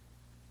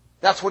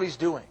 That's what he's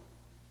doing.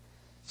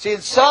 See,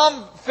 in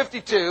Psalm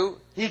 52,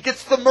 he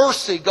gets the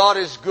mercy. God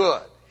is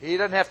good. He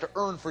doesn't have to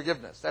earn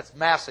forgiveness. That's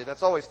massive.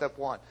 That's always step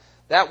one.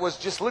 That was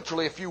just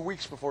literally a few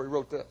weeks before he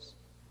wrote this.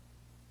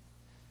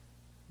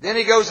 Then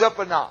he goes up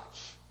a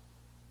notch.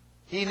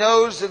 He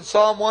knows in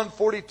Psalm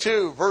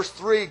 142, verse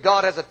 3,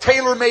 God has a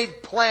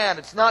tailor-made plan.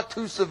 It's not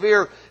too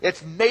severe.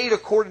 It's made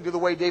according to the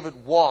way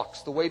David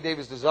walks, the way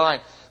David's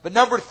designed. But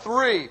number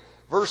 3,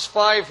 verse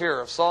 5 here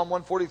of Psalm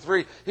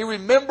 143, he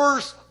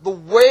remembers the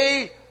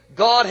way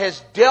God has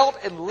dealt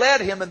and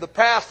led him in the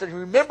past, and he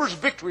remembers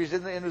victories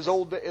in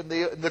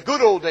the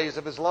good old days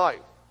of his life.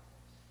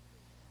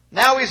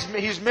 Now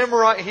he's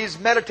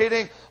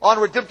meditating on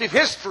redemptive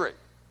history.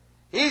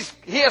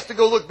 He has to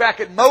go look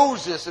back at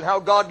Moses and how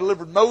God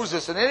delivered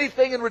Moses and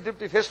anything in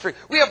redemptive history.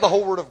 We have the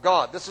whole Word of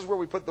God. This is where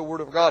we put the Word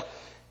of God.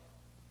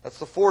 That's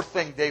the 4th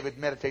thing David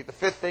meditates.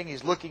 The 5th thing,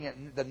 he's looking at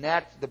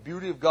the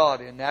beauty of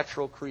God in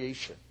natural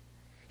creation.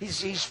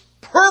 He's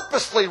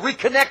purposely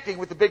reconnecting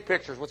with the big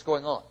picture, what's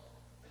going on.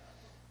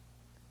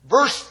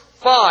 Verse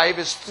 5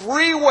 is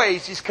 3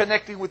 ways he's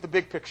connecting with the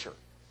big picture.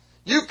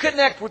 You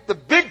connect with the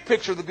big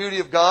picture of the beauty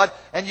of God,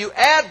 and you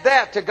add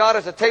that to God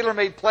as a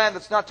tailor-made plan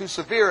that's not too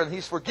severe, and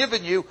He's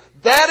forgiven you.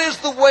 That is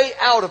the way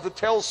out of the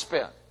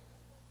tailspin.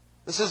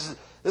 This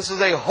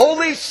is a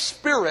Holy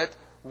Spirit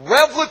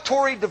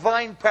revelatory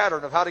divine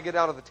pattern of how to get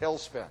out of the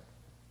tailspin.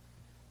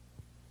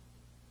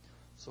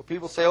 So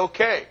people say,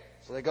 okay.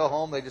 So they go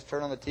home, they just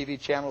turn on the TV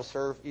channel,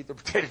 serve, eat their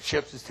potato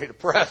chips, and stay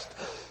depressed.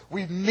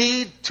 We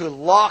need to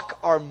lock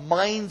our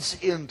minds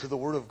into the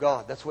Word of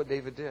God. That's what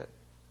David did.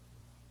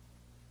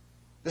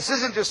 This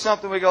isn't just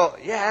something we go,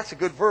 yeah, that's a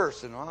good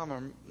verse. And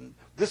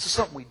this is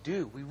something we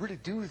do. We really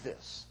do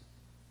this.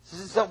 This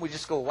isn't something we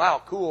just go,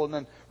 wow, cool, and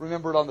then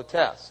remember it on the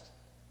test.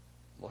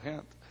 A little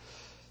hint.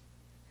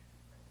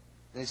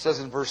 And he says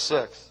in verse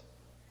 6,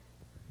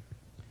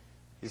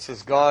 he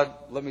says, God,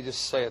 let me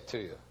just say it to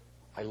you.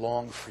 I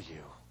long for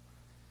you.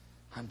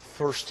 I'm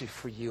thirsty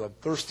for you. I'm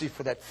thirsty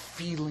for that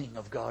feeling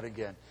of God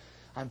again.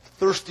 I'm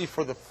thirsty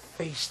for the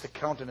face, the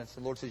countenance.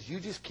 The Lord says, you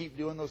just keep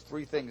doing those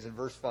 3 things in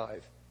verse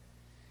 5.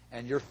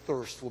 And your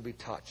thirst will be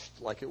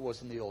touched like it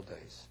was in the old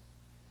days.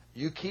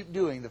 You keep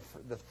doing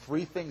the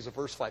 3 things of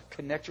verse 5.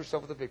 Connect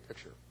yourself with the big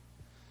picture.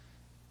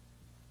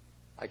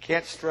 I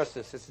can't stress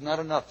this. It's not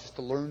enough just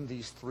to learn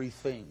these 3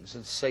 things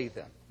and say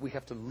them. We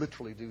have to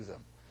literally do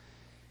them.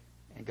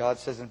 And God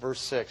says in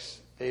verse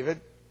 6,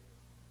 David,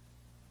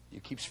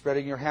 you keep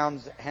spreading your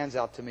hands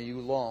out to me,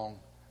 you long,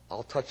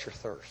 I'll touch your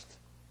thirst.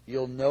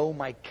 You'll know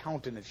my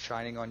countenance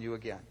shining on you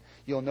again.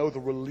 You'll know the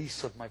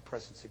release of my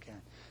presence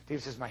again.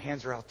 David says, my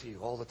hands are out to you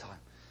all the time.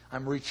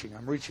 I'm reaching.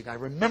 I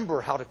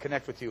remember how to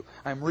connect with you.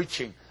 I'm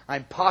reaching.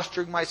 I'm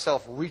posturing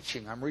myself,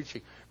 reaching. I'm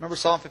reaching. Remember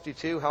Psalm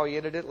 52, how he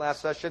ended it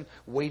last session?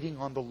 Waiting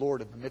on the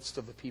Lord in the midst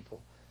of the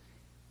people.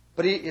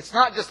 But it's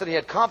not just that he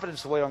had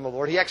confidence to wait on the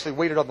Lord. He actually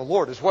waited on the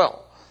Lord as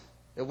well.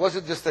 It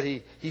wasn't just that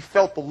he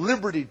felt the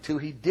liberty to,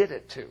 he did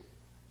it too.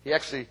 He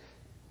actually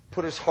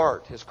put his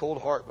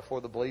cold heart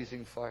before the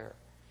blazing fire.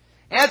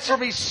 Answer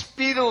me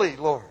speedily,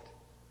 Lord.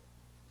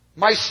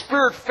 My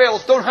spirit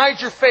fails. Don't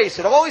hide your face.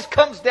 It always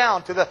comes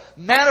down to the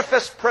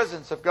manifest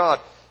presence of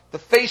God, the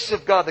face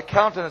of God, the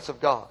countenance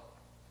of God.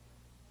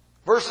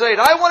 Verse 8,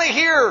 I want to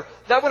hear,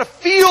 I want to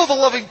feel the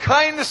loving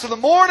kindness in the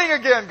morning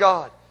again,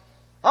 God.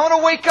 I want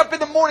to wake up in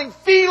the morning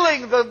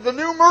feeling the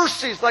new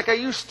mercies like I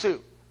used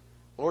to.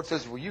 The Lord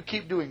says, well, you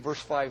keep doing verse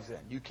 5 then.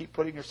 You keep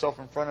putting yourself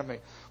in front of me.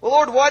 Well,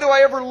 Lord, why do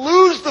I ever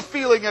lose the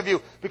feeling of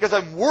you? Because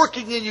I'm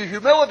working in you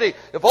humility.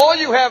 If all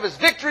you have is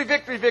victory,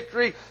 victory,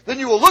 victory, then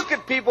you will look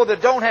at people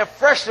that don't have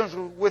freshness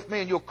with me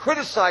and you'll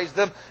criticize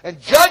them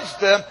and judge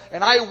them.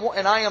 And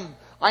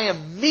I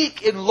am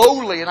meek and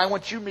lowly, and I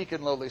want you meek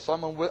and lowly. So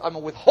I'm going to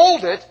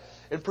withhold it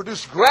and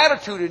produce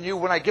gratitude in you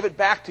when I give it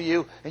back to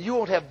you. And you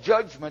won't have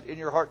judgment in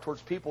your heart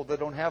towards people that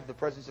don't have the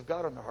presence of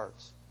God in their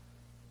hearts.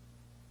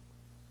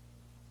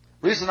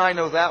 The reason I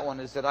know that one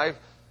is that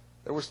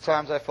there was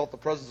times I felt the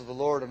presence of the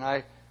Lord, and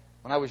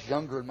when I was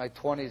younger in my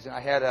 20s, and I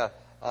had a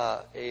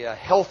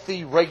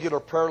healthy, regular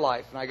prayer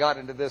life, and I got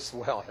into this,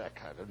 well, that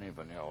kind of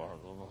even,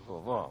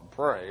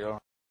 pray,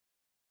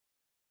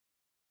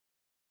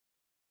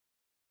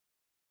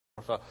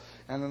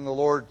 And then the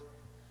Lord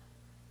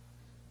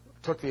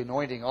took the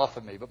anointing off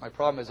of me. But my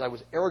problem is I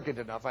was arrogant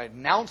enough. I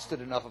announced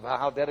it enough about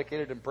how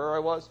dedicated in prayer I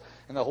was,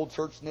 and the whole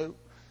church knew.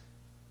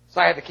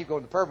 So I had to keep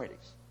going to prayer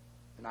meetings.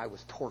 And I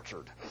was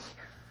tortured.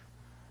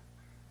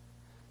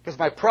 Because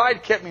my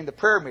pride kept me in the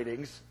prayer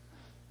meetings.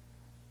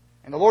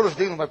 And the Lord was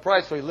dealing with my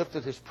pride, so He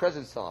lifted His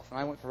presence off. And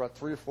I went for about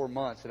 3 or 4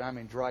 months, and I'm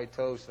in dry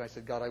toast. And I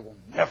said, God, I will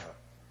never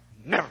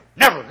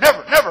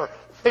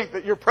think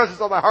that your presence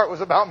on my heart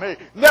was about me.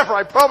 Never,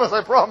 I promise.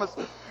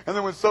 And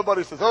then when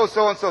somebody says, oh,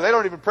 so-and-so, they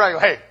don't even pray. I go,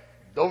 hey,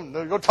 don't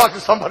go talk to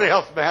somebody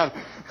else, man.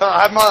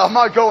 I'm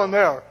not going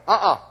there.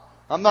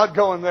 I'm not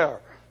going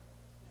there.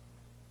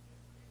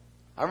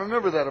 I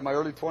remember that in my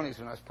early 20s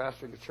when I was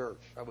pastoring a church.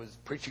 I was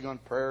preaching on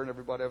prayer, and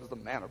everybody was the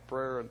man of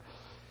prayer, and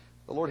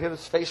the Lord hid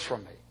His face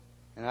from me.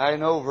 And I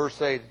know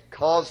verse 8,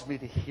 caused me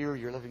to hear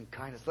your loving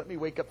kindness. Let me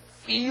wake up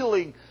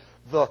feeling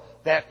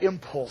that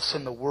impulse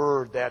in the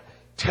Word, that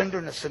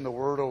tenderness in the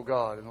Word, oh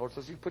God. And the Lord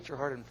says, you put your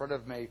heart in front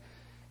of me,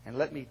 and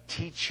let me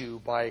teach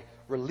you by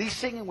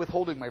releasing and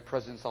withholding my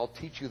presence. I'll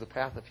teach you the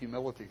path of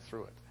humility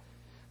through it.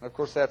 And of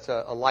course, that's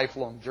a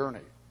lifelong journey.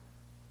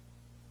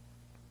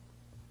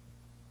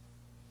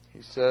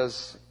 He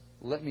says,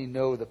 let me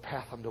know the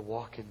path I'm to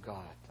walk in,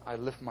 God. I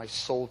lift my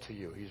soul to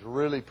you. He's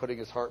really putting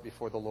his heart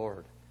before the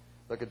Lord.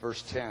 Look at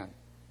verse 10.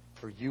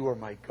 For you are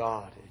my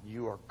God, and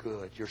you are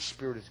good. Your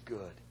spirit is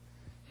good.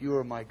 You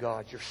are my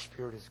God. Your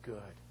spirit is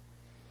good.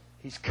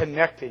 He's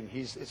connecting.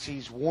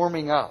 He's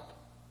warming up.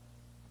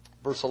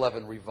 Verse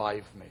 11,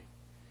 revive me.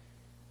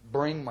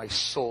 Bring my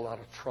soul out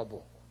of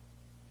trouble.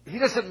 He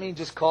doesn't mean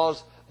just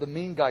cause the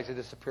mean guy to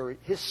disappear.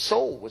 His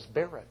soul was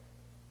barren.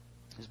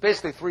 There's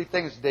basically 3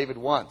 things David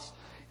wants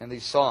in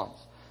these Psalms.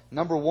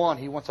 Number 1,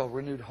 he wants a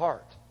renewed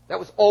heart. That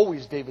was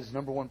always David's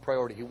number 1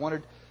 priority. He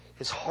wanted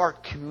his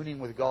heart communing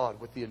with God,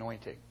 with the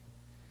anointing.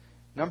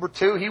 Number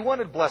 2, he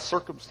wanted blessed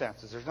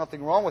circumstances. There's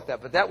nothing wrong with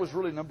that, but that was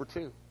really number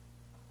 2.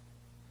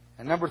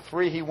 And number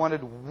 3, he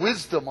wanted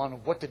wisdom on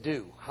what to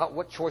do,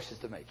 what choices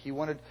to make. He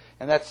wanted,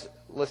 and that's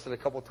listed a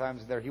couple of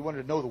times in there, he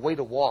wanted to know the way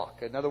to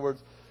walk. In other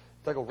words,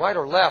 do I go right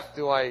or left?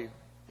 Do I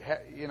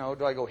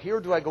go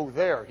here? Do I go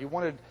there? He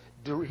wanted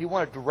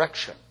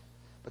direction.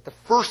 But the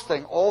first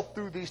thing all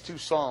through these 2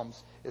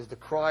 Psalms is the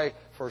cry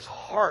for his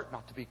heart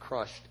not to be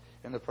crushed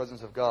in the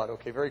presence of God.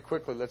 Okay, very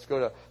quickly, let's go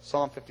to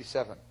Psalm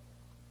 57.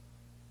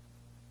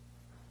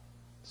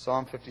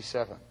 Psalm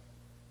 57.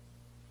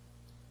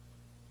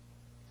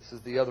 This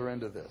is the other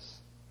end of this.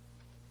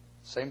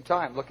 Same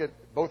time, look at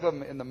both of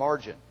them in the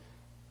margin.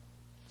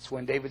 It's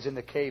when David's in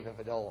the cave of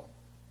Adullam.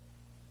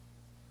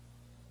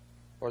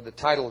 Or the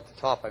title at the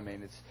top, I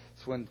mean.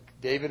 It's when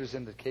David is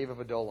in the cave of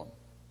Adullam.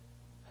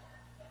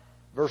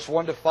 Verse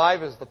 1 to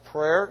 5 is the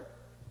prayer.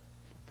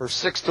 Verse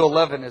 6 to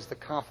 11 is the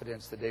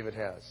confidence that David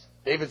has.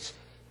 It's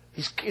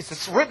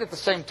written at the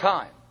same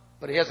time,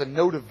 but he has a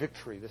note of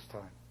victory this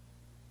time.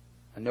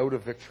 A note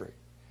of victory.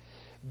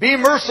 Be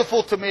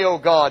merciful to me, O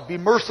God. Be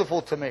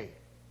merciful to me.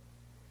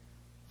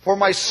 For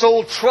my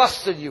soul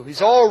trusts in you.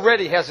 He's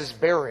already has his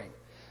bearing.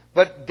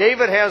 But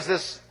David has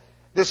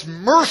this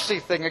mercy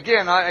thing.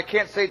 Again, I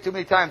can't say it too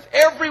many times.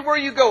 Everywhere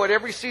you go, at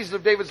every season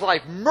of David's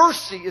life,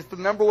 mercy is the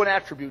number 1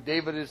 attribute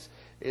David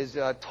is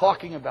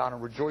talking about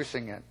and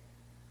rejoicing in.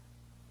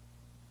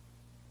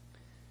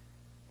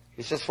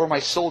 He says, for my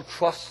soul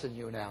trusts in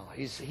you now.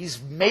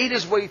 He's made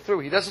his way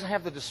through. He doesn't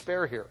have the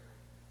despair here.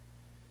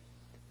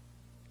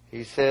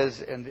 He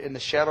says, and in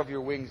the shadow of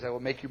your wings I will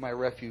make you my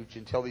refuge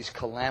until these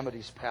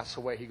calamities pass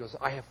away. He goes,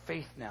 I have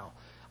faith now.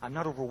 I'm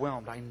not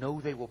overwhelmed. I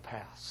know they will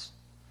pass.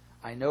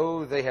 I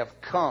know they have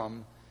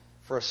come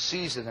for a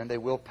season and they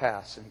will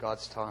pass in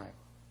God's time.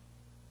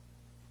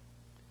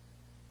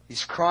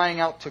 He's crying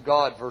out to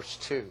God, verse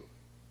 2.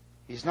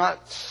 He's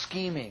not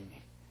scheming.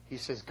 He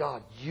says,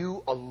 God,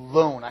 you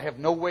alone. I have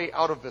no way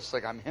out of this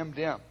thing. I'm hemmed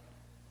in.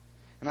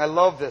 And I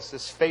love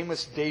this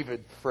famous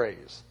David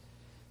phrase.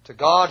 To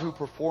God who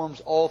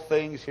performs all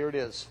things, here it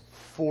is,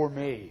 for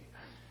me.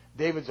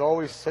 David's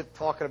always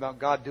talking about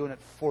God doing it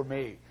for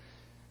me.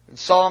 In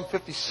Psalm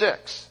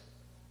 56,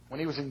 when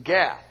he was in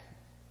Gath,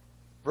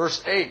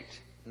 verse 8,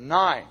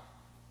 9.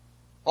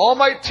 All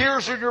my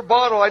tears are in your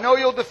bottle. I know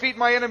you'll defeat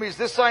my enemies.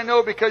 This I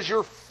know because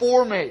you're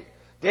for me.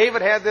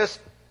 David had this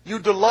You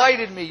delight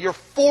in me. You're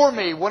for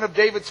me. One of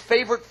David's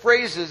favorite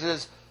phrases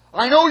is,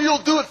 I know you'll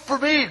do it for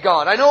me,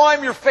 God. I know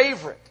I'm your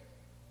favorite.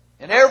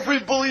 And every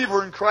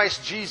believer in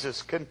Christ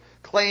Jesus can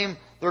claim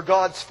they're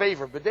God's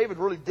favorite. But David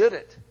really did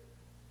it.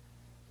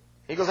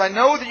 He goes, I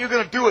know that you're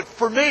going to do it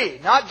for me.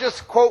 Not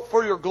just, quote,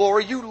 for your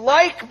glory. You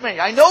like me.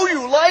 I know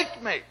you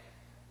like me.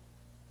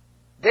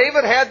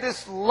 David had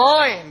this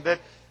line that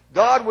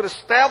God would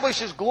establish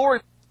His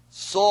glory.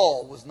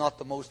 Saul was not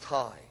the Most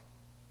High.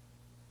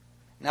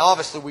 Now,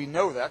 obviously, we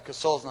know that because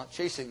Saul's not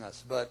chasing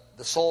us. But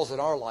the Sauls in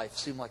our life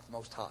seem like the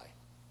Most High.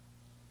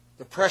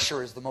 The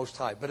pressure is the Most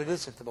High. But it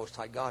isn't the Most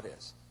High. God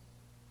is.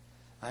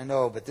 I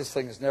know, but this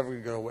thing is never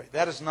going to go away.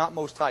 That is not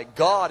Most High.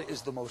 God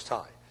is the Most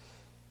High.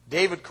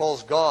 David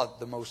calls God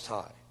the Most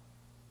High.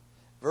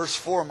 Verse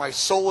 4, my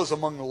soul is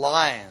among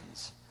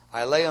lions.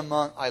 I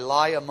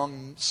lie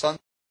among sons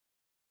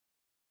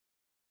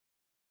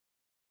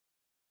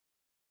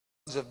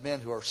of men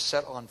who are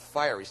set on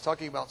fire. He's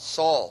talking about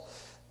Saul.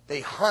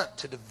 They hunt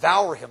to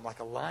devour him like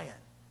a lion.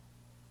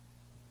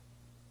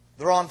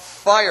 They're on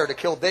fire to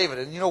kill David.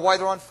 And you know why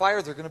they're on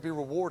fire? They're going to be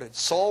rewarded.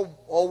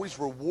 Saul always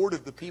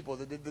rewarded the people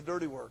that did the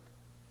dirty work.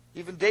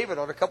 Even David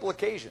on a couple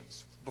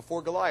occasions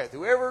before Goliath.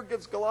 Whoever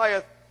gets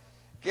Goliath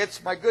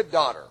gets my good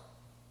daughter.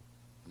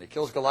 When he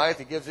kills Goliath,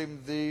 he gives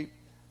him the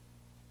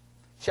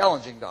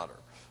challenging daughter.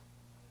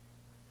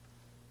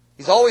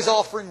 He's always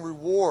offering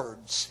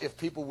rewards if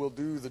people will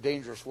do the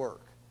dangerous work.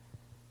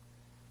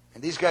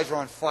 And these guys are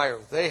on fire.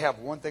 They have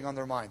one thing on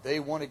their mind. They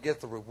want to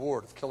get the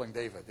reward of killing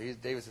David.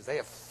 David says, they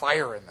have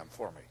fire in them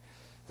for me.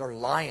 They're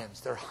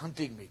lions. They're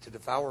hunting me to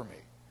devour me.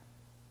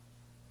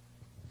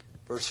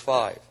 Verse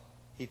 5.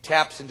 He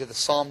taps into the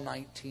Psalm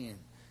 19.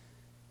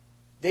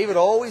 David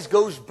always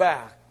goes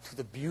back to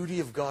the beauty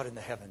of God in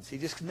the heavens. He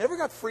just never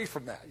got free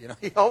from that.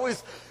 He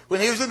always,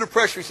 when he was under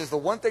pressure, he says, the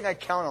one thing I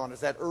count on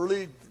is that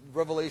early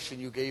revelation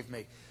you gave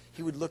me.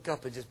 He would look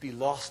up and just be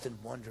lost in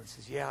wonder and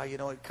says, yeah,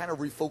 it kind of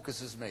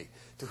refocuses me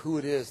to who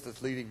it is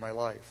that's leading my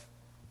life.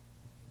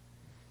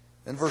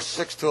 Then verse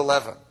 6 to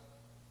 11.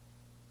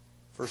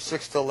 Verse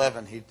 6 to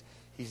 11,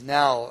 he's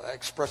now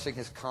expressing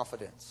his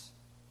confidence.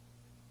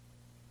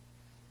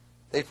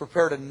 They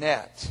prepared a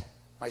net.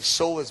 My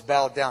soul is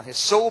bowed down. His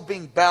soul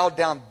being bowed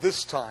down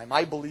this time,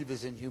 I believe,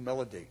 is in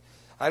humility.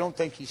 I don't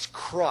think he's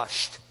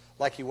crushed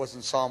like he was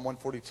in Psalm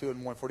 142 and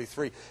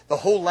 143. The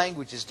whole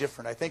language is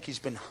different. I think he's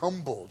been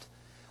humbled.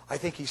 I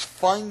think he's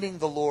finding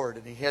the Lord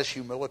and he has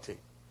humility.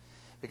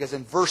 Because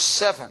in verse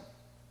 7,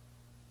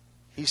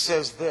 he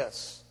says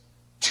this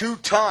 2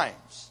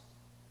 times.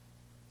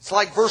 It's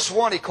like verse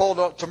 1, he called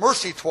out to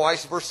mercy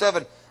twice. Verse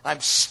 7, I'm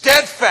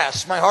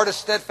steadfast. My heart is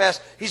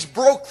steadfast. He's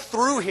broke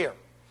through here.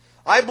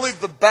 I believe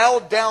the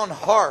bowed down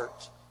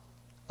heart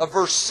of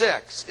verse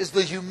 6 is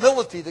the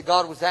humility that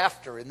God was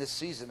after in this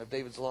season of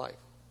David's life.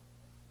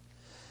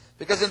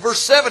 Because in verse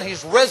 7,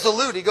 he's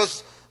resolute. He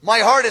goes, my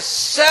heart is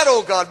set,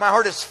 O God. My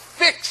heart is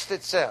fixed,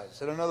 it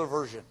says in another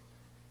version.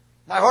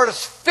 My heart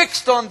is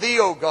fixed on Thee,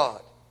 O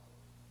God.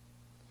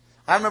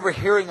 I remember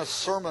hearing a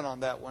sermon on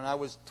that when I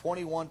was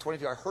 21,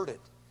 22. I heard it.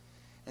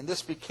 And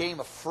this became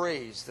a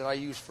phrase that I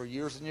used for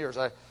years and years.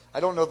 I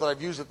don't know that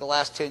I've used it the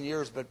last 10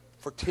 years, but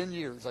for 10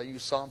 years I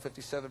used Psalm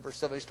 57, verse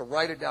 7. I used to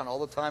write it down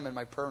all the time in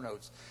my prayer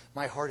notes.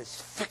 My heart is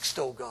fixed,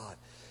 O God.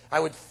 I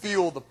would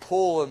feel the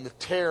pull and the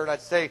tear, and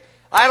I'd say,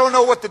 I don't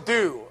know what to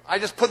do. I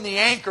just put the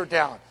anchor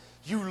down.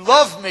 You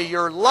love me.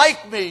 You're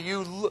like me.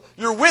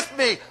 You're with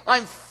me.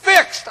 I'm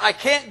fixed. I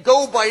can't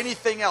go by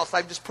anything else.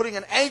 I'm just putting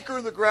an anchor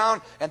in the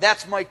ground, and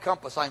that's my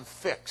compass. I'm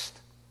fixed.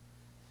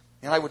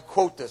 And I would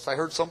quote this. I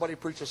heard somebody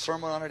preach a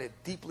sermon on it. It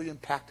deeply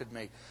impacted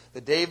me.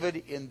 That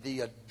David, in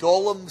the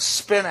Adullam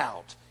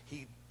spin-out,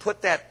 he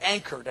put that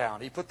anchor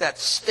down. He put that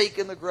stake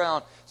in the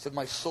ground. Said,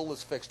 my soul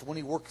is fixed. When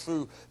he worked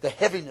through the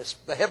heaviness,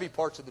 the heavy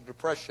parts of the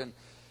depression,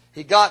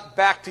 he got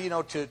back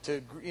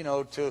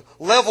to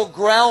level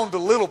ground a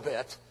little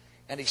bit.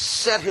 And he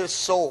set his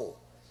soul.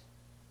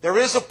 There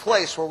is a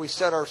place where we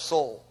set our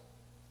soul.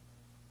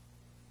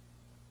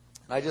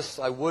 And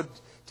I would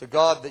to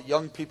God that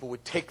young people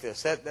would take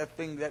this. That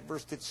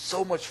verse did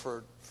so much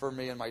for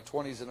me in my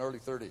 20s and early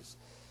 30s.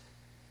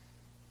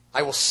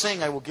 I will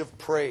sing, I will give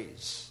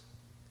praise.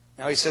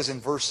 Now he says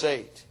in verse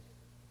 8.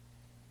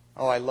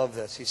 Oh, I love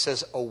this. He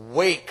says,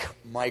 awake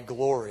my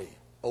glory.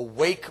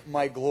 Awake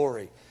my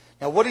glory.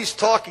 Now what he's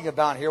talking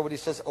about here when he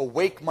says,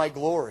 awake my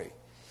glory.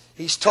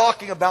 He's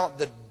talking about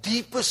the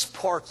deepest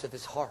parts of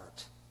his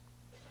heart.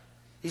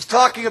 He's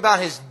talking about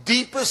his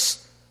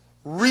deepest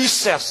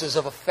recesses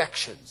of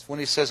affections when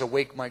he says,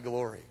 awake my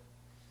glory.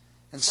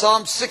 In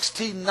Psalm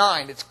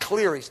 16:9, it's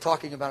clear he's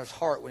talking about his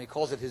heart when he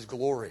calls it his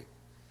glory.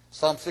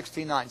 Psalm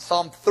 16:9.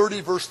 Psalm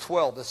 30, verse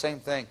 12, the same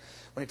thing.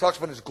 When he talks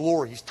about his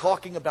glory, he's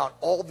talking about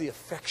all the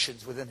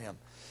affections within him.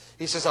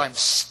 He says, I'm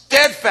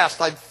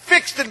steadfast, I'm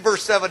fixed in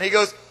verse 7. He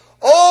goes,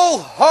 O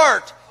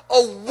heart,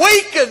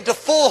 awaken to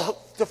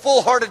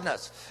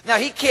full-heartedness. Now,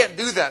 he can't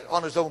do that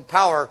on his own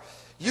power.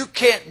 You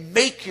can't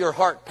make your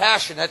heart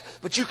passionate,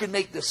 but you can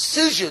make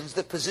decisions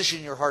that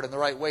position your heart in the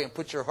right way and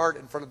put your heart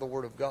in front of the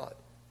Word of God.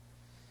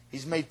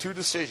 He's made 2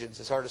 decisions.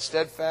 His heart is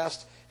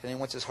steadfast. and he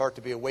wants his heart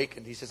to be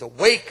awakened. He says,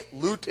 awake,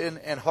 lute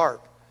and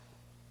harp.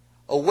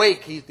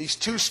 Awake, these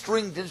two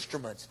stringed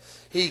instruments.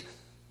 He's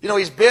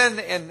been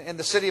in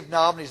the city of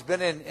Nob, and he's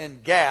been in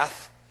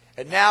Gath,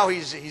 and now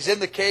he's in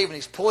the cave and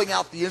he's pulling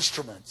out the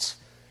instruments.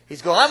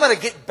 He's going, I'm going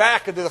to get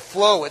back into the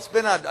flow. It's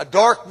been a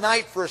dark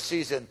night for a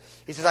season.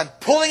 He says, I'm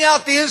pulling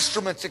out the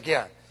instruments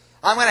again.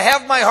 I'm going to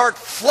have my heart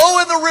flow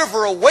in the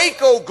river. Awake,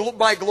 O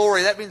my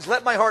glory. That means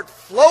let my heart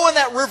flow in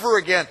that river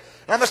again.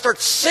 And I'm going to start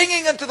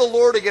singing unto the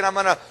Lord again. I'm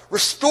going to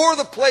restore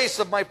the place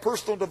of my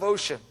personal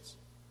devotions.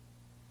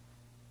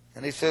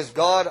 And he says,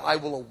 God, I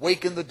will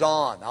awaken the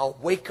dawn. I'll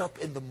wake up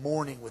in the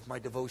morning with my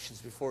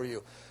devotions before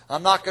you.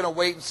 I'm not going to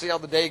wait and see how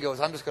the day goes.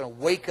 I'm just going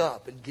to wake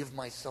up and give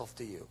myself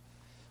to you.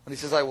 When he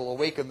says, I will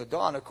awaken the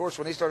dawn, of course,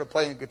 when he started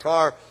playing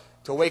guitar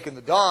to awaken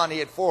the dawn, he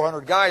had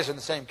 400 guys in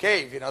the same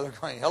cave. They're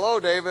going,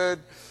 hello, David.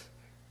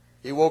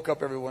 He woke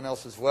up everyone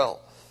else as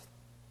well.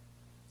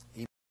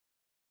 He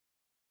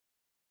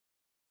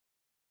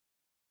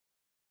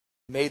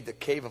made the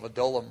cave of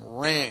Adullam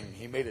ring.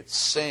 He made it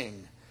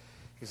sing.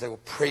 He said, I will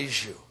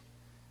praise you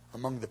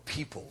among the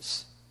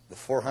peoples. The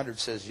 400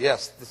 says,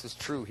 yes, this is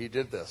true. He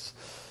did this.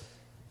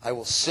 I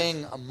will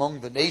sing among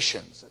the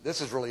nations.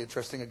 This is really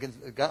interesting,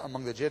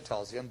 among the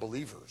Gentiles, the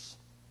unbelievers.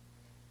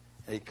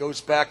 And it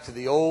goes back to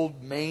the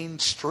old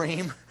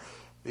mainstream,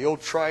 the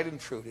old tried and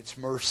true. It's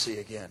mercy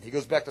again. He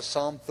goes back to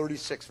Psalm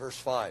 36, verse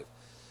 5.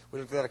 We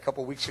looked at that a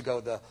couple weeks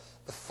ago. The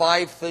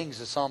 5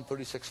 things of Psalm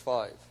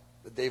 36:5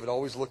 that David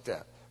always looked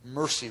at.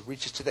 Mercy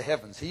reaches to the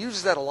heavens. He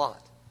uses that a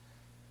lot.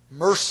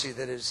 Mercy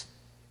that is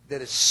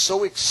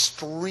so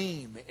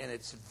extreme in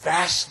its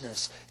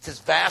vastness. It's as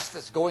vast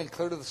as going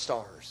clear to the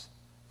stars.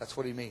 That's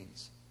what he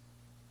means.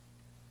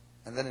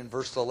 And then in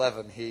verse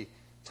 11, he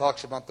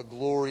talks about the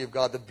glory of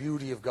God, the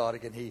beauty of God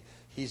again.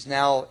 He's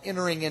now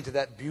entering into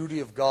that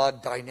beauty of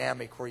God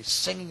dynamic where he's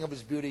singing of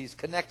his beauty. He's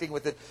connecting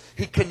with it.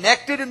 He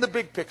connected in the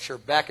big picture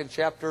back in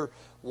chapter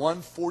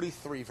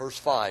 143, verse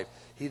 5.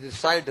 He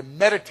decided to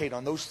meditate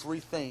on those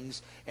 3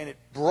 things, and it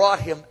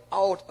brought him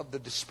out of the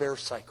despair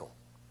cycle.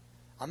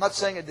 I'm not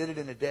saying it did it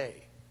in a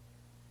day.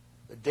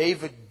 But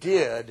David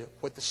did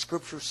what the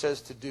Scripture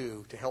says to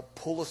do to help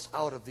pull us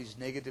out of these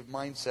negative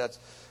mindsets.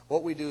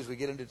 What we do is we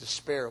get into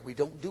despair. We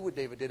don't do what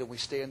David did, and we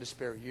stay in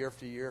despair year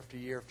after year after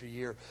year after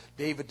year.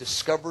 David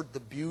discovered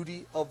the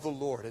beauty of the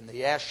Lord in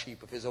the ash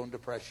heap of his own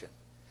depression.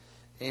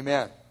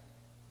 Amen.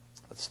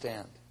 Let's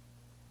stand.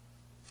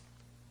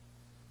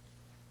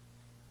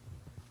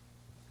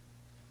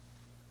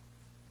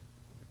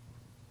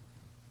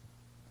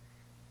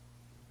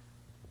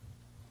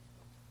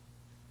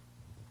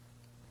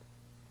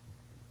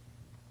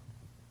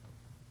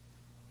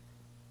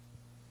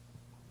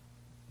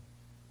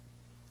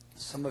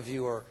 Some of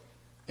you are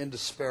in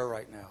despair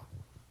right now.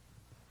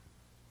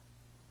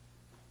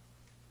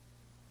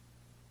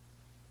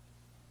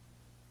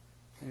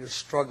 And you're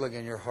struggling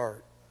in your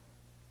heart.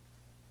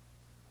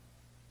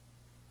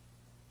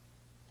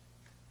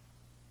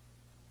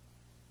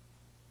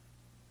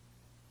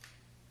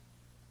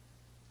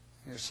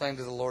 And you're saying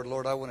to the Lord,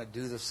 Lord, I want to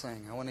do this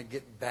thing. I want to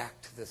get back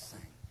to this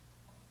thing.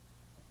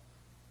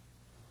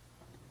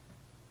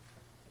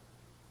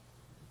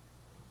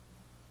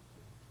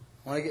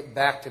 I want to get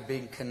back to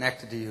being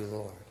connected to you,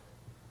 Lord.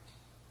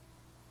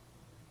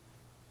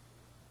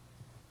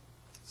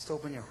 Just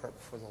open your heart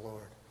before the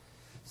Lord.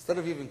 Instead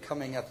of even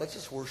coming up, let's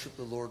just worship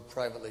the Lord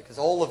privately, because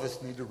all of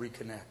us need to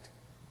reconnect.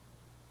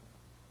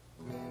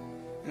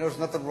 There's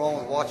nothing wrong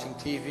with watching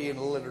TV and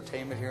a little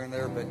entertainment here and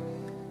there, but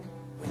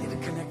we need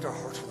to connect our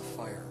hearts with a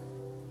fire.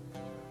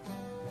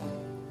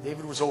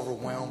 David was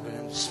overwhelmed and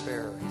in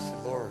despair. He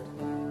said, Lord,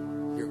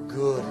 you're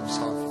good in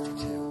Psalm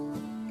 52.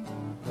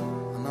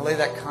 I'm going to lay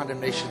that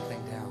condemnation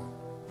thing down.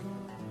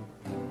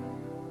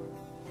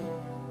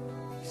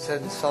 He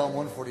said in Psalm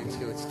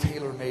 142, it's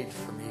tailor-made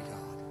for me,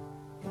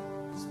 God.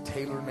 It's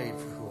tailor-made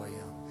for who I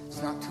am.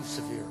 It's not too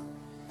severe.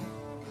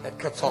 That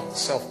cuts off the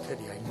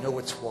self-pity. I know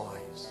it's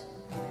wise.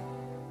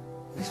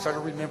 And he started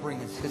remembering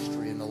his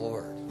history in the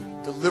Lord,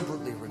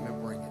 deliberately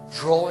remembering it,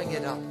 drawing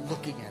it up,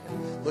 looking at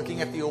it,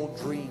 looking at the old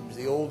dreams,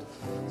 the old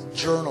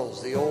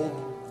journals, the old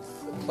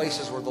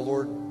places where the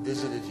Lord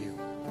visited you,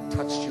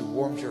 touched you,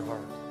 warmed your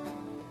heart.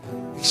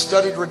 He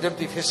studied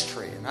redemptive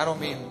history, and I don't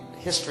mean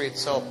history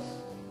itself,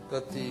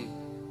 but the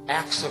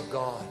acts of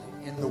God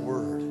in the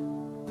Word.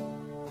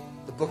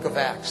 The book of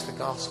Acts, the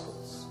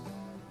Gospels,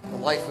 the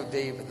life of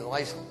David, the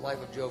life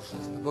of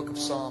Joseph, the book of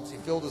Psalms. He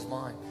filled his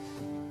mind.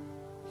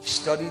 He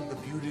studied the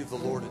beauty of the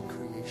Lord in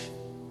creation.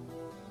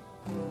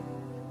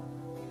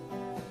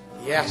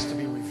 He asked to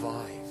be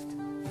revived.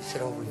 He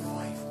said, oh,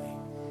 revive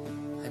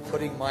me. I'm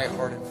putting my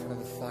heart in front of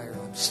the fire.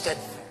 I'm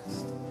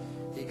steadfast.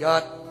 He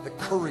got the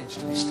courage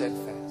to be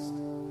steadfast.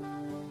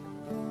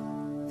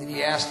 Then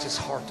he asked his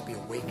heart to be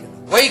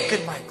awakened.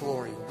 Awaken, my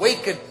glory.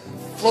 Awaken.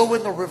 Flow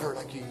in the river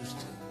like you used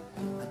to.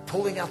 I'm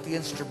pulling out the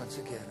instruments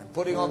again. I'm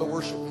putting on the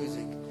worship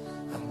music.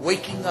 I'm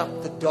waking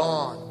up the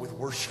dawn with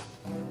worship.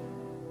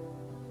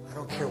 I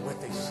don't care what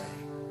they say.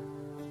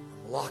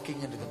 I'm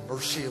locking into the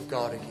mercy of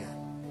God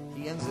again.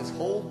 He ends this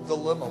whole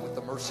dilemma with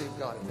the mercy of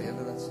God at the end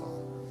of that song.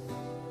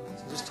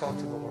 Just talk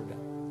to the Lord now.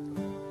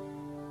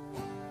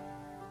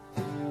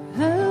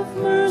 Have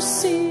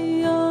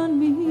mercy on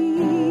me,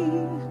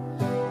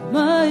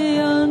 my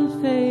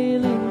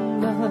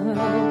unfailing God.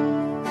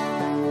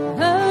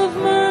 Have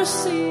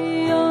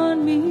mercy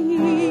on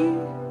me,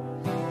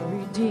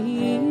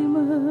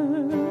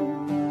 Redeemer.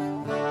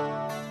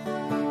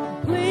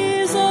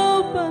 Please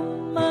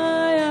open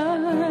my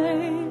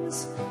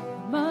eyes,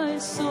 my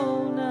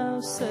soul now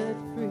set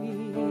free.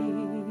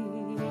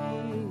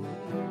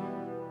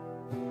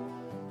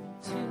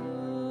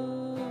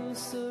 To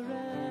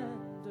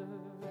surrender.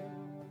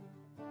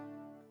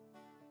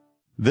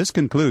 This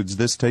concludes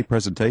this tape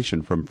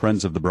presentation from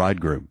Friends of the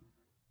Bridegroom.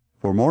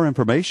 For more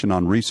information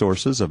on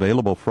resources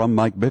available from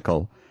Mike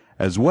Bickle,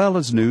 as well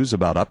as news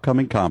about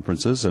upcoming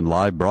conferences and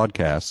live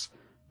broadcasts,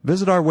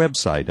 visit our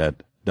website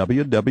at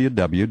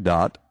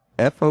www.fotb.com.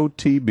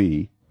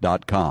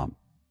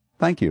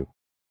 Thank you.